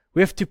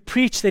 We have to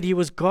preach that He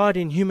was God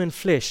in human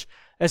flesh,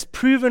 as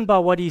proven by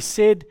what He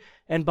said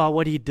and by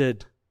what He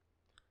did.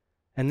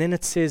 And then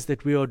it says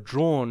that we are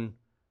drawn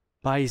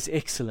by His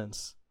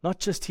excellence, not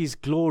just His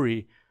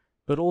glory,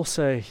 but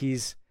also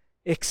His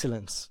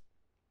excellence.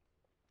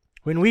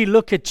 When we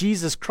look at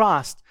Jesus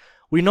Christ,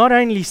 we not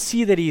only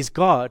see that He is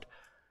God,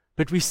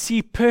 but we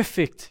see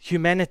perfect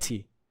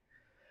humanity.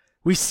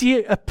 We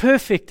see a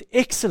perfect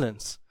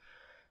excellence.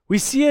 We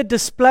see a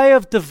display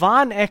of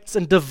divine acts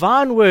and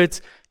divine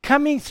words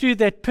coming through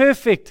that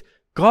perfect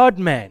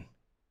God-man.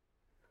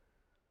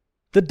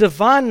 The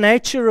divine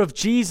nature of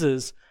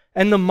Jesus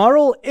and the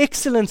moral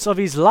excellence of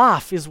His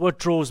life is what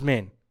draws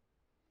men.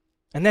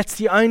 And that's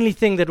the only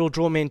thing that will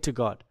draw men to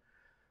God.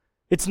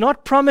 It's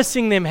not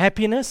promising them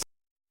happiness.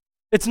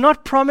 It's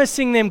not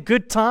promising them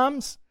good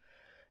times.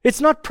 It's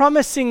not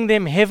promising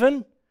them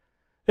heaven.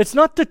 It's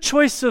not the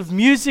choice of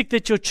music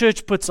that your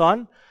church puts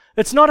on.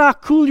 It's not how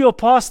cool your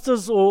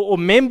pastors or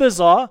members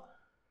are.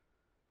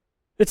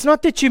 It's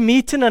not that you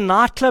meet in a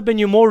nightclub and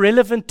you're more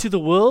relevant to the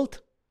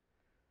world.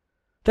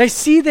 They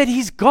see that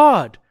He's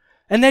God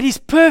and that He's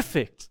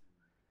perfect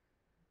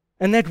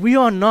and that we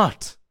are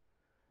not.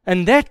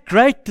 And that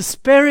great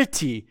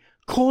disparity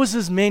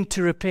causes men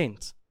to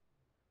repent.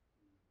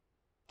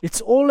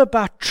 It's all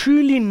about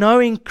truly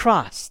knowing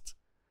Christ.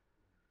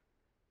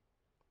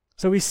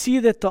 So we see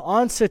that the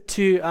answer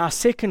to our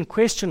second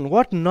question,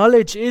 what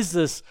knowledge is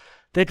this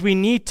that we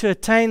need to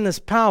attain this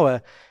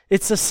power?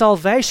 It's a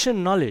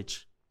salvation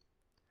knowledge.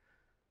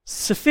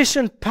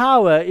 Sufficient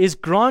power is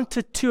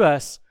granted to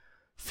us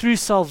through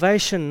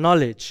salvation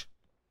knowledge.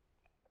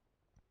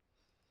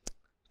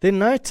 Then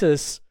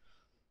notice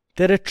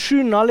that a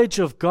true knowledge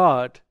of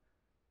God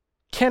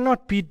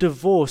cannot be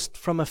divorced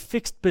from a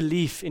fixed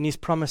belief in His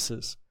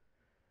promises.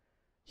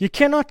 You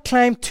cannot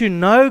claim to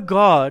know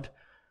God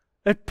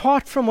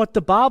apart from what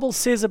the Bible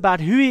says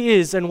about who He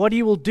is and what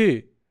He will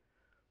do.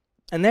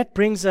 And that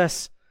brings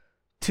us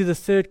to the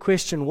third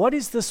question. What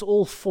is this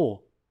all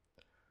for?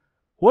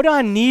 What do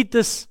I need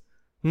this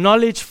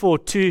knowledge for,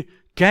 to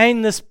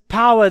gain this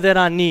power that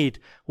I need?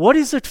 What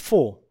is it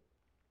for?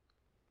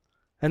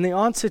 And the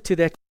answer to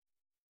that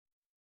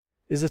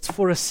is it's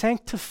for a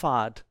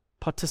sanctified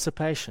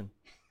participation.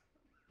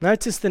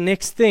 Notice the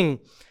next thing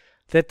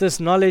that this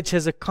knowledge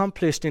has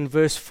accomplished in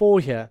verse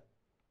 4 here.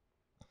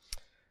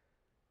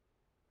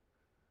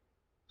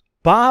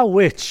 By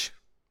which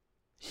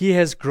He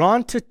has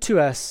granted to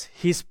us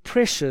His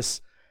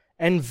precious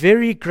and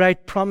very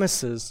great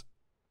promises,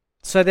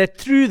 so that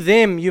through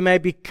them you may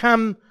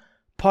become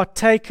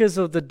partakers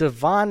of the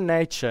divine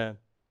nature,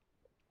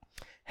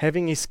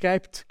 having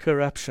escaped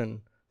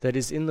corruption that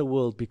is in the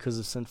world because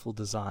of sinful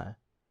desire.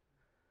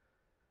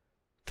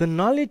 The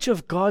knowledge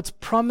of God's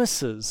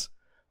promises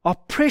are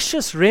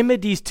precious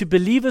remedies to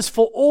believers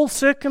for all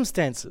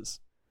circumstances.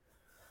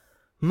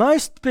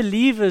 Most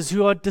believers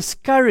who are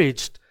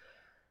discouraged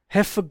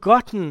have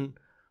forgotten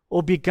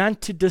or begun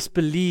to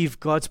disbelieve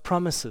God's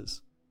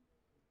promises.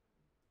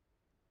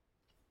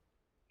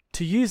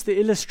 To use the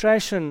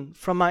illustration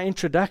from my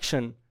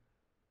introduction,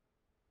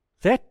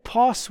 that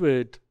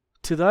password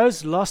to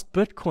those lost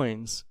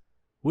bitcoins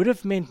would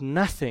have meant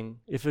nothing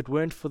if it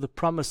weren't for the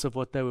promise of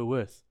what they were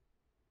worth.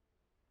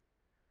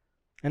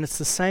 And it's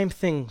the same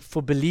thing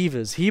for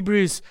believers.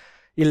 Hebrews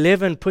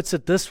 11 puts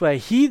it this way: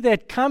 he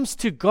that comes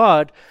to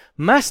God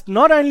must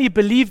not only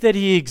believe that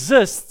He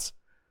exists,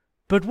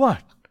 but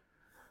what?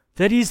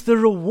 That He's the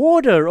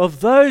rewarder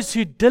of those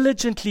who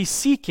diligently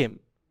seek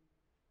Him.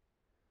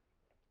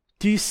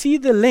 Do you see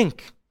the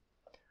link?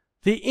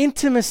 The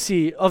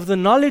intimacy of the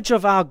knowledge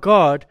of our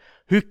God,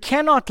 who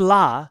cannot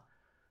lie,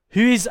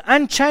 who is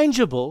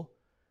unchangeable,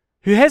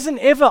 who hasn't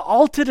ever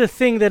altered a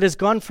thing that has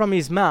gone from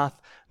His mouth,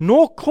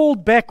 nor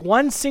called back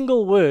one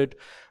single word,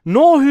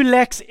 nor who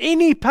lacks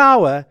any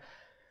power,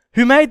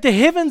 who made the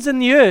heavens and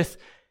the earth.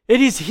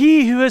 It is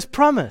He who has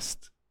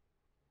promised.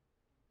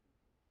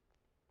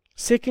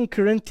 2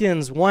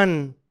 Corinthians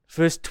 1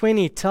 verse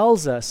 20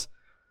 tells us,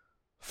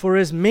 for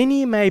as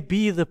many may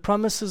be the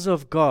promises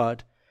of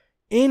God,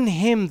 in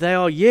Him they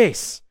are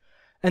yes,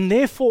 and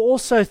therefore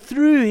also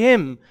through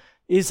Him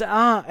is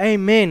our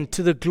amen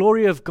to the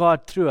glory of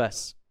God through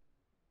us.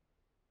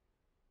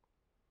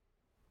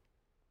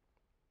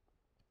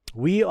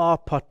 We are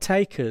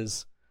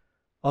partakers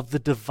of the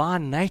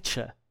divine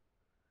nature.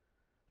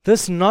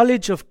 This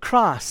knowledge of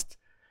Christ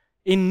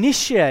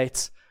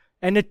initiates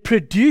and it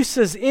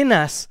produces in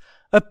us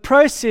a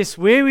process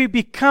where we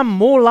become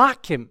more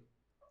like Him.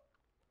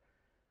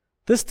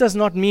 This does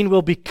not mean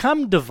we'll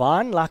become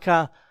divine, like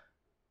I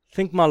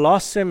think my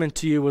last sermon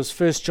to you was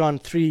 1 John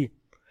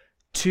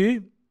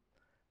 3:2.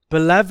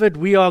 Beloved,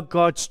 we are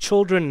God's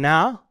children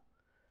now,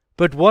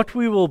 but what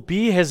we will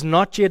be has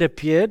not yet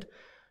appeared.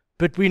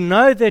 But we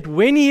know that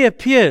when He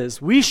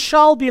appears, we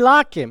shall be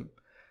like Him,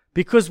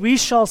 because we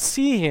shall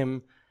see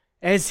Him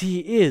as He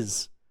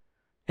is.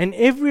 And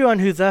everyone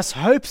who thus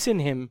hopes in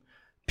Him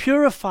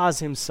purifies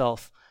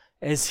himself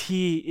as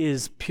He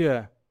is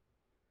pure.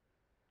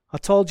 I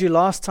told you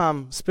last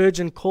time,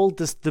 Spurgeon called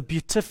this the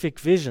beatific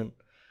vision.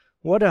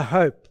 What a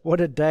hope,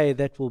 what a day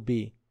that will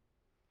be.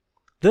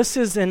 This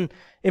is an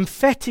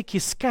emphatic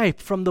escape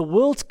from the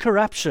world's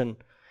corruption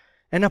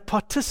and a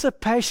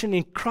participation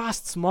in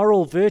Christ's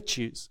moral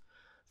virtues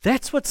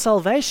That's what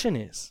salvation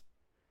is.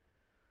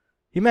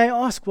 You may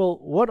ask, well,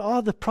 what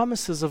are the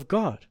promises of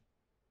God?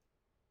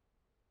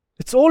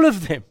 It's all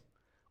of them.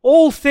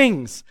 All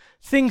things.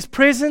 Things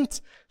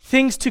present,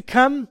 things to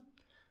come,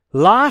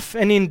 life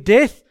and in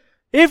death,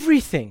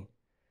 everything.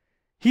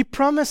 He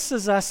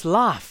promises us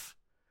life.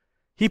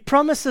 He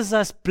promises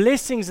us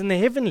blessings in the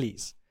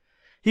heavenlies.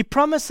 He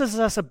promises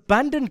us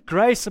abundant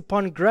grace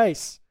upon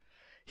grace.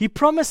 He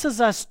promises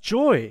us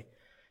joy.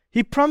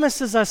 He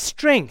promises us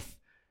strength,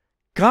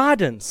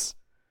 guidance,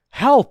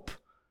 help,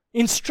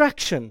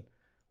 instruction,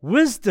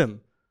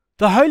 wisdom,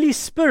 the Holy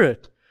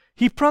Spirit.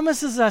 He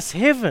promises us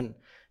heaven.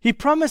 He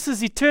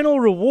promises eternal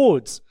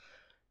rewards.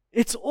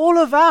 It's all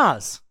of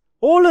ours,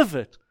 all of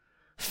it.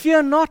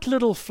 Fear not,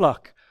 little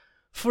flock,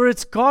 for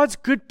it's God's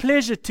good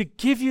pleasure to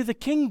give you the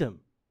kingdom.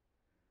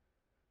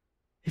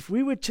 If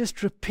we would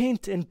just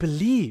repent and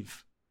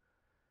believe,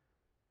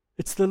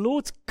 it's the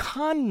Lord's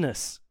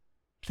kindness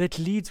that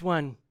leads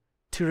one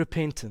to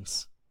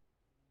repentance.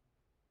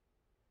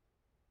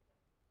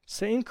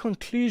 So in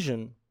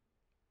conclusion,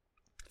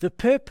 the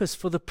purpose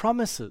for the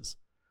promises,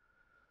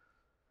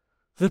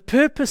 the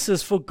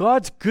purposes for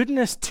God's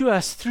goodness to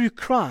us through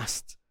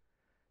Christ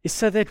is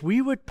so that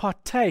we would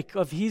partake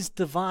of His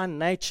divine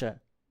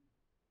nature.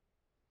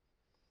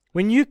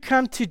 When you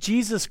come to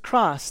Jesus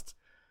Christ,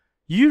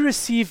 you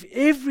receive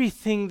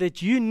everything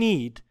that you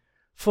need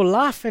for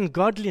life and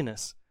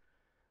godliness.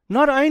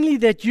 Not only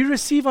that, you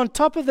receive on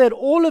top of that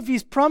all of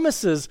His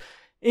promises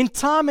in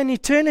time and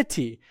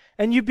eternity,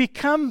 and you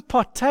become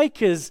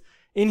partakers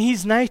in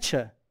His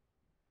nature.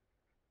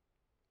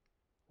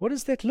 What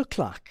does that look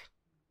like?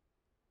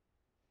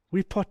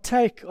 We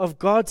partake of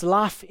God's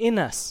life in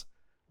us.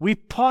 We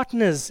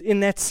partners in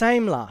that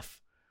same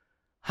life.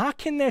 How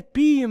can that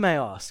be, you may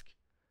ask?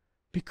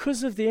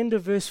 Because of the end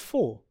of verse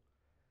 4.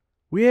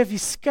 We have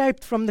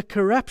escaped from the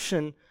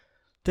corruption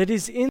that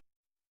is in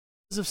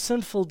of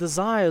sinful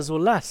desires or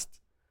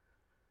lust.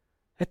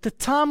 At the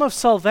time of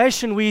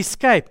salvation, we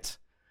escaped.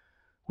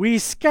 We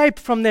escaped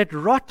from that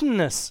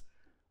rottenness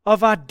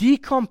of our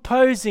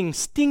decomposing,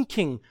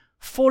 stinking,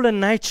 fallen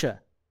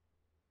nature.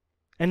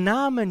 And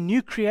now I'm a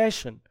new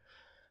creation.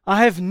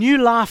 I have new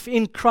life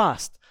in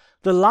Christ.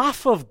 The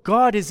life of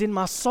God is in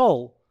my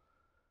soul.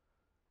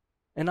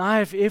 And I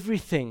have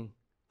everything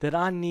that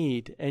I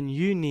need and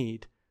you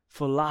need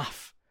for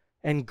life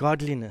and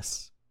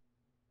godliness.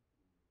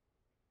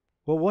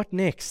 Well, what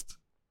next,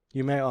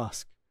 you may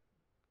ask?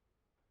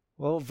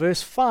 Well,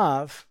 verse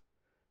 5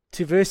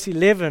 to verse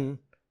 11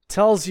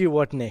 tells you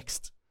what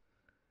next.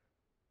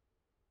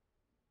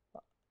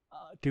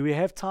 Do we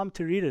have time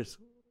to read it?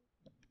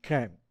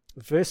 Okay,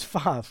 verse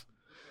 5.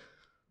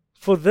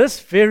 For this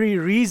very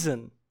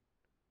reason,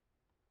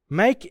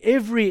 make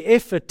every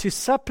effort to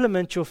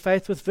supplement your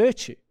faith with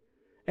virtue,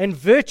 and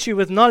virtue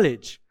with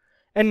knowledge,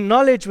 and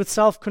knowledge with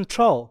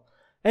self-control,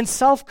 and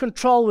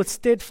self-control with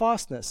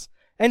steadfastness,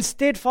 and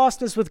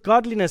steadfastness with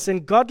godliness,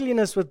 and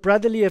godliness with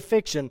brotherly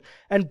affection,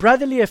 and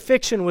brotherly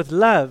affection with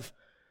love.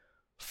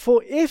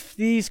 For if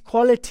these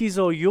qualities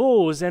are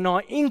yours and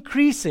are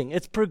increasing,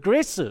 it's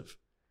progressive,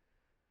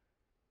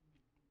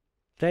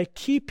 they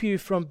keep you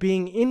from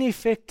being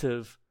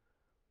ineffective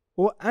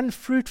or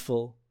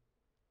unfruitful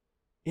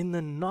in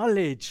the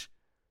knowledge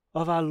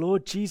of our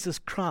Lord Jesus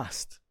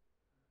Christ.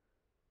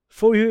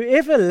 For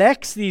whoever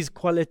lacks these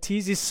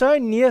qualities is so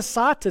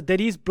nearsighted that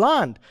he is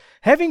blind,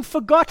 having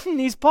forgotten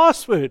his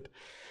password,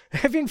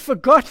 having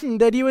forgotten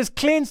that he was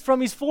cleansed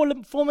from his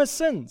former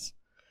sins.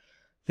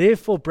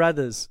 Therefore,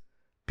 brothers,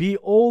 be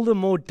all the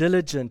more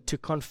diligent to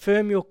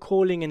confirm your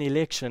calling and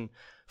election.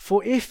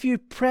 For if you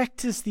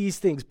practice these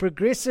things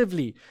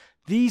progressively,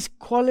 these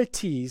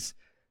qualities,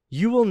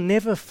 you will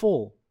never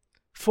fall.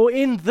 For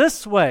in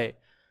this way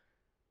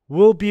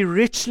will be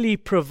richly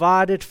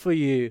provided for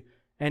you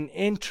an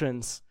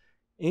entrance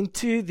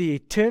into the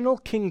eternal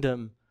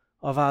kingdom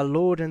of our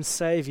Lord and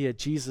Savior,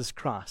 Jesus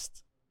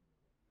Christ.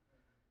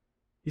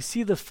 You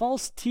see, the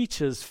false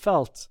teachers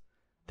felt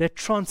that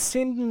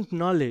transcendent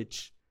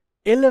knowledge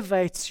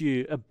elevates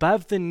you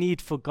above the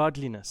need for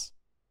godliness.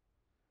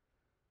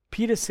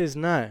 Peter says,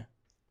 no,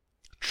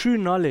 true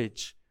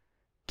knowledge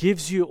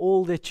gives you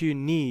all that you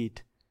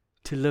need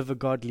to live a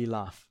godly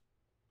life.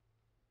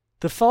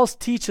 The false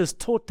teachers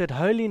taught that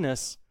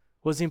holiness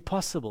was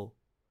impossible.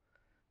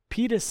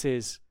 Peter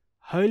says,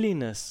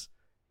 holiness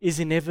is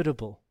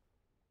inevitable.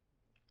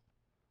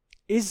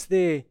 Is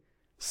there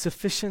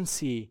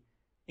sufficiency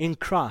in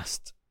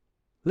Christ?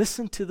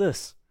 Listen to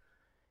this.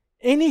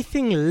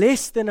 Anything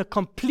less than a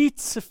complete,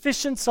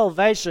 sufficient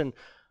salvation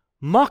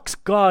mocks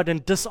God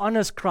and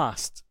dishonors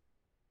Christ.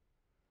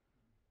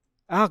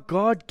 Our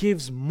God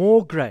gives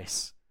more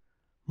grace.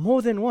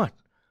 More than what?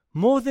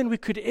 More than we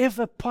could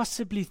ever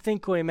possibly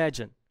think or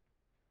imagine.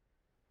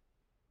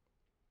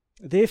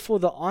 Therefore,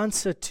 the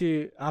answer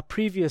to our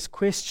previous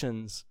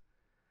questions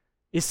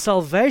is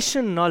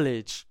salvation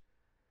knowledge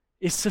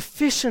is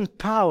sufficient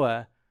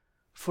power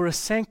for a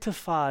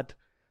sanctified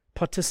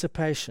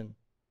participation.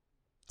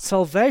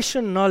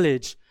 Salvation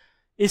knowledge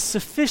is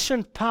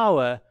sufficient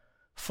power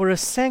for a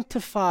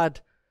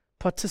sanctified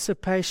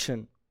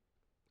participation.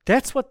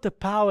 That's what the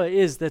power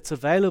is that's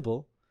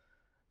available.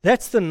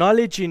 That's the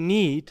knowledge you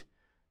need,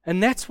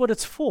 and that's what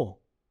it's for.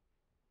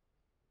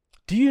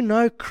 Do you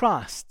know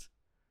Christ?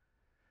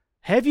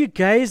 Have you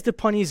gazed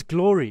upon His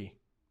glory?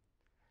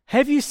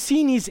 Have you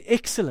seen His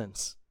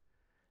excellence?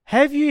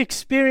 Have you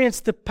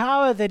experienced the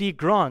power that He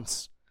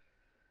grants?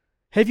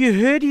 Have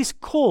you heard His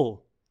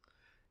call?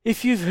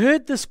 If you've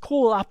heard this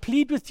call, I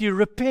plead with you,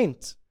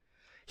 repent.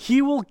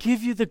 He will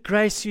give you the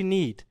grace you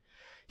need.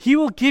 He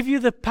will give you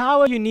the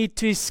power you need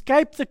to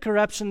escape the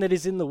corruption that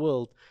is in the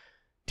world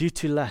due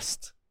to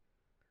lust.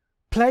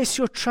 Place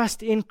your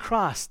trust in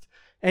Christ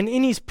and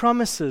in His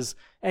promises,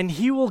 and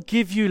He will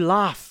give you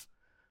life.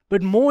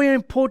 But more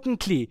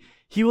importantly,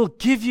 He will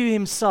give you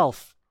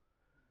Himself.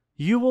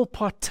 You will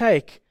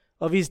partake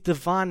of His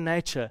divine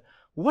nature.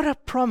 What a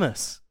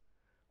promise!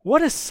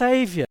 What a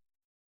Savior!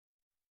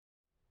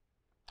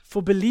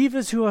 For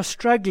believers who are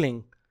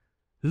struggling,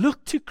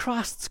 look to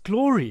Christ's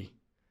glory.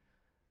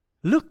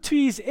 Look to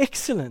His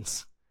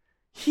excellence.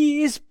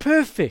 He is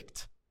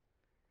perfect.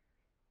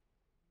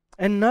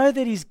 And know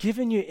that He's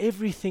given you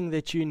everything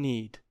that you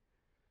need,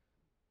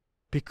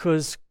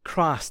 because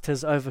Christ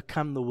has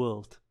overcome the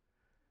world,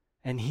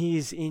 and He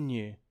is in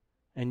you,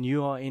 and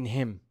you are in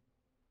Him.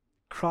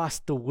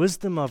 Christ, the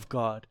wisdom of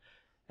God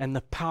and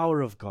the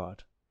power of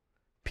God.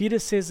 Peter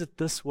says it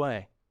this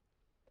way: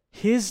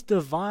 His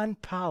divine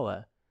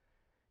power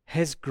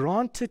has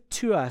granted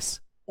to us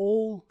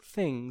all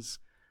things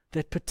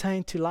that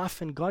pertain to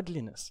life and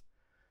godliness,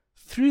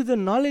 through the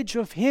knowledge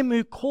of Him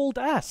who called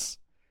us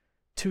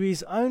to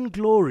His own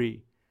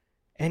glory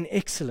and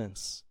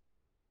excellence.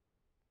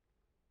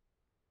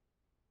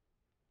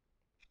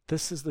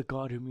 This is the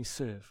God whom we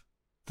serve.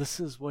 This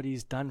is what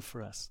He's done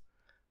for us.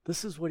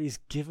 This is what He's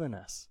given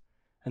us.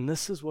 And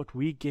this is what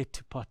we get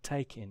to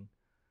partake in,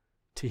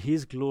 to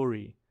His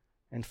glory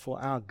and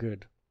for our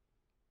good.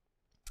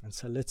 And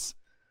so let's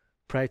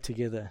pray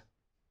together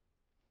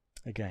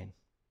again.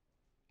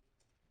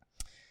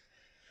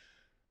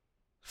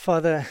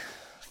 Father,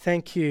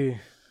 thank you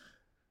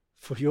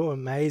for your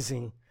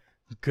amazing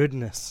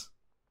goodness.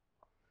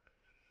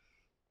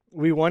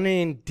 We want to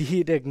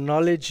indeed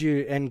acknowledge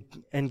you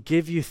and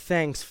give you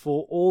thanks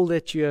for all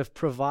that you have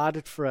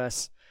provided for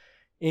us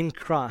in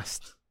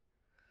Christ.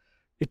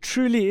 It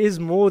truly is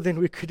more than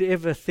we could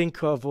ever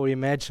think of or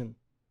imagine.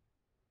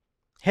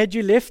 Had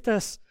you left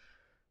us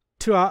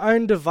to our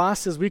own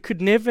devices, we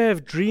could never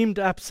have dreamed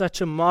up such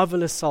a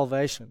marvelous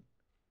salvation.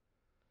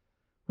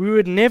 We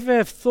would never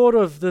have thought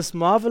of this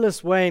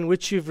marvelous way in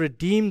which you've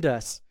redeemed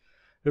us,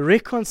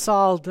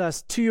 reconciled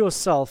us to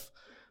yourself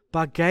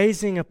by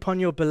gazing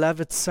upon your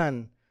beloved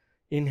Son,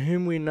 in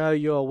whom we know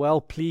you are well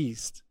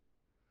pleased.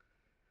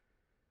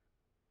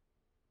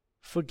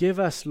 Forgive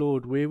us,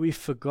 Lord, where we've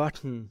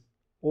forgotten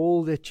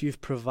all that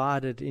you've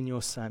provided in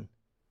your Son.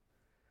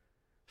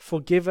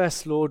 Forgive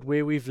us, Lord,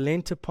 where we've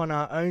leant upon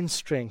our own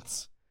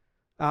strengths,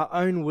 our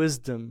own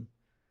wisdom,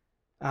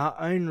 our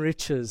own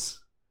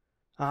riches,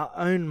 our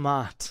own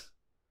might.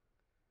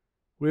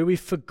 Where we've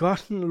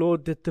forgotten,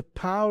 Lord, that the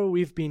power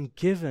we've been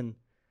given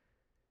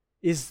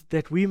is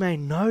that we may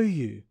know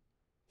you,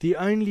 the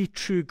only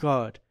true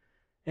God,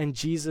 and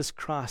Jesus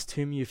Christ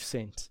whom you've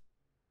sent.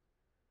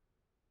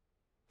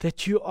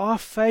 That you are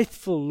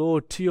faithful,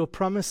 Lord, to your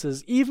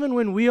promises. Even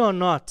when we are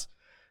not,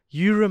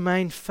 you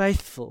remain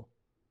faithful.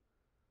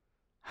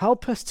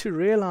 Help us to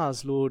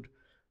realize, Lord,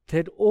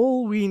 that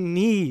all we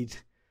need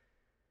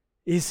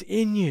is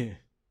in you,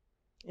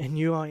 and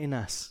you are in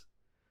us.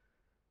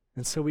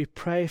 And so we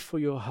pray for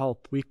your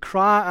help. We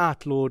cry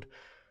out, Lord,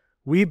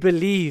 we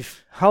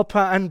believe, help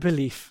our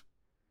unbelief.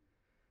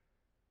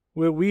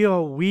 Where we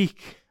are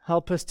weak,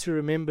 help us to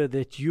remember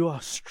that you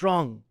are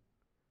strong.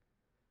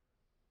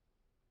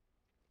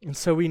 And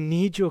so we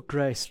need your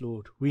grace,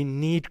 Lord. We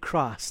need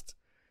Christ.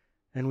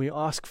 And we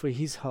ask for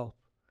His help.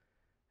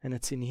 And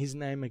it's in His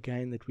name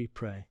again that we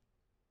pray.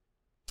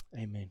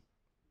 Amen.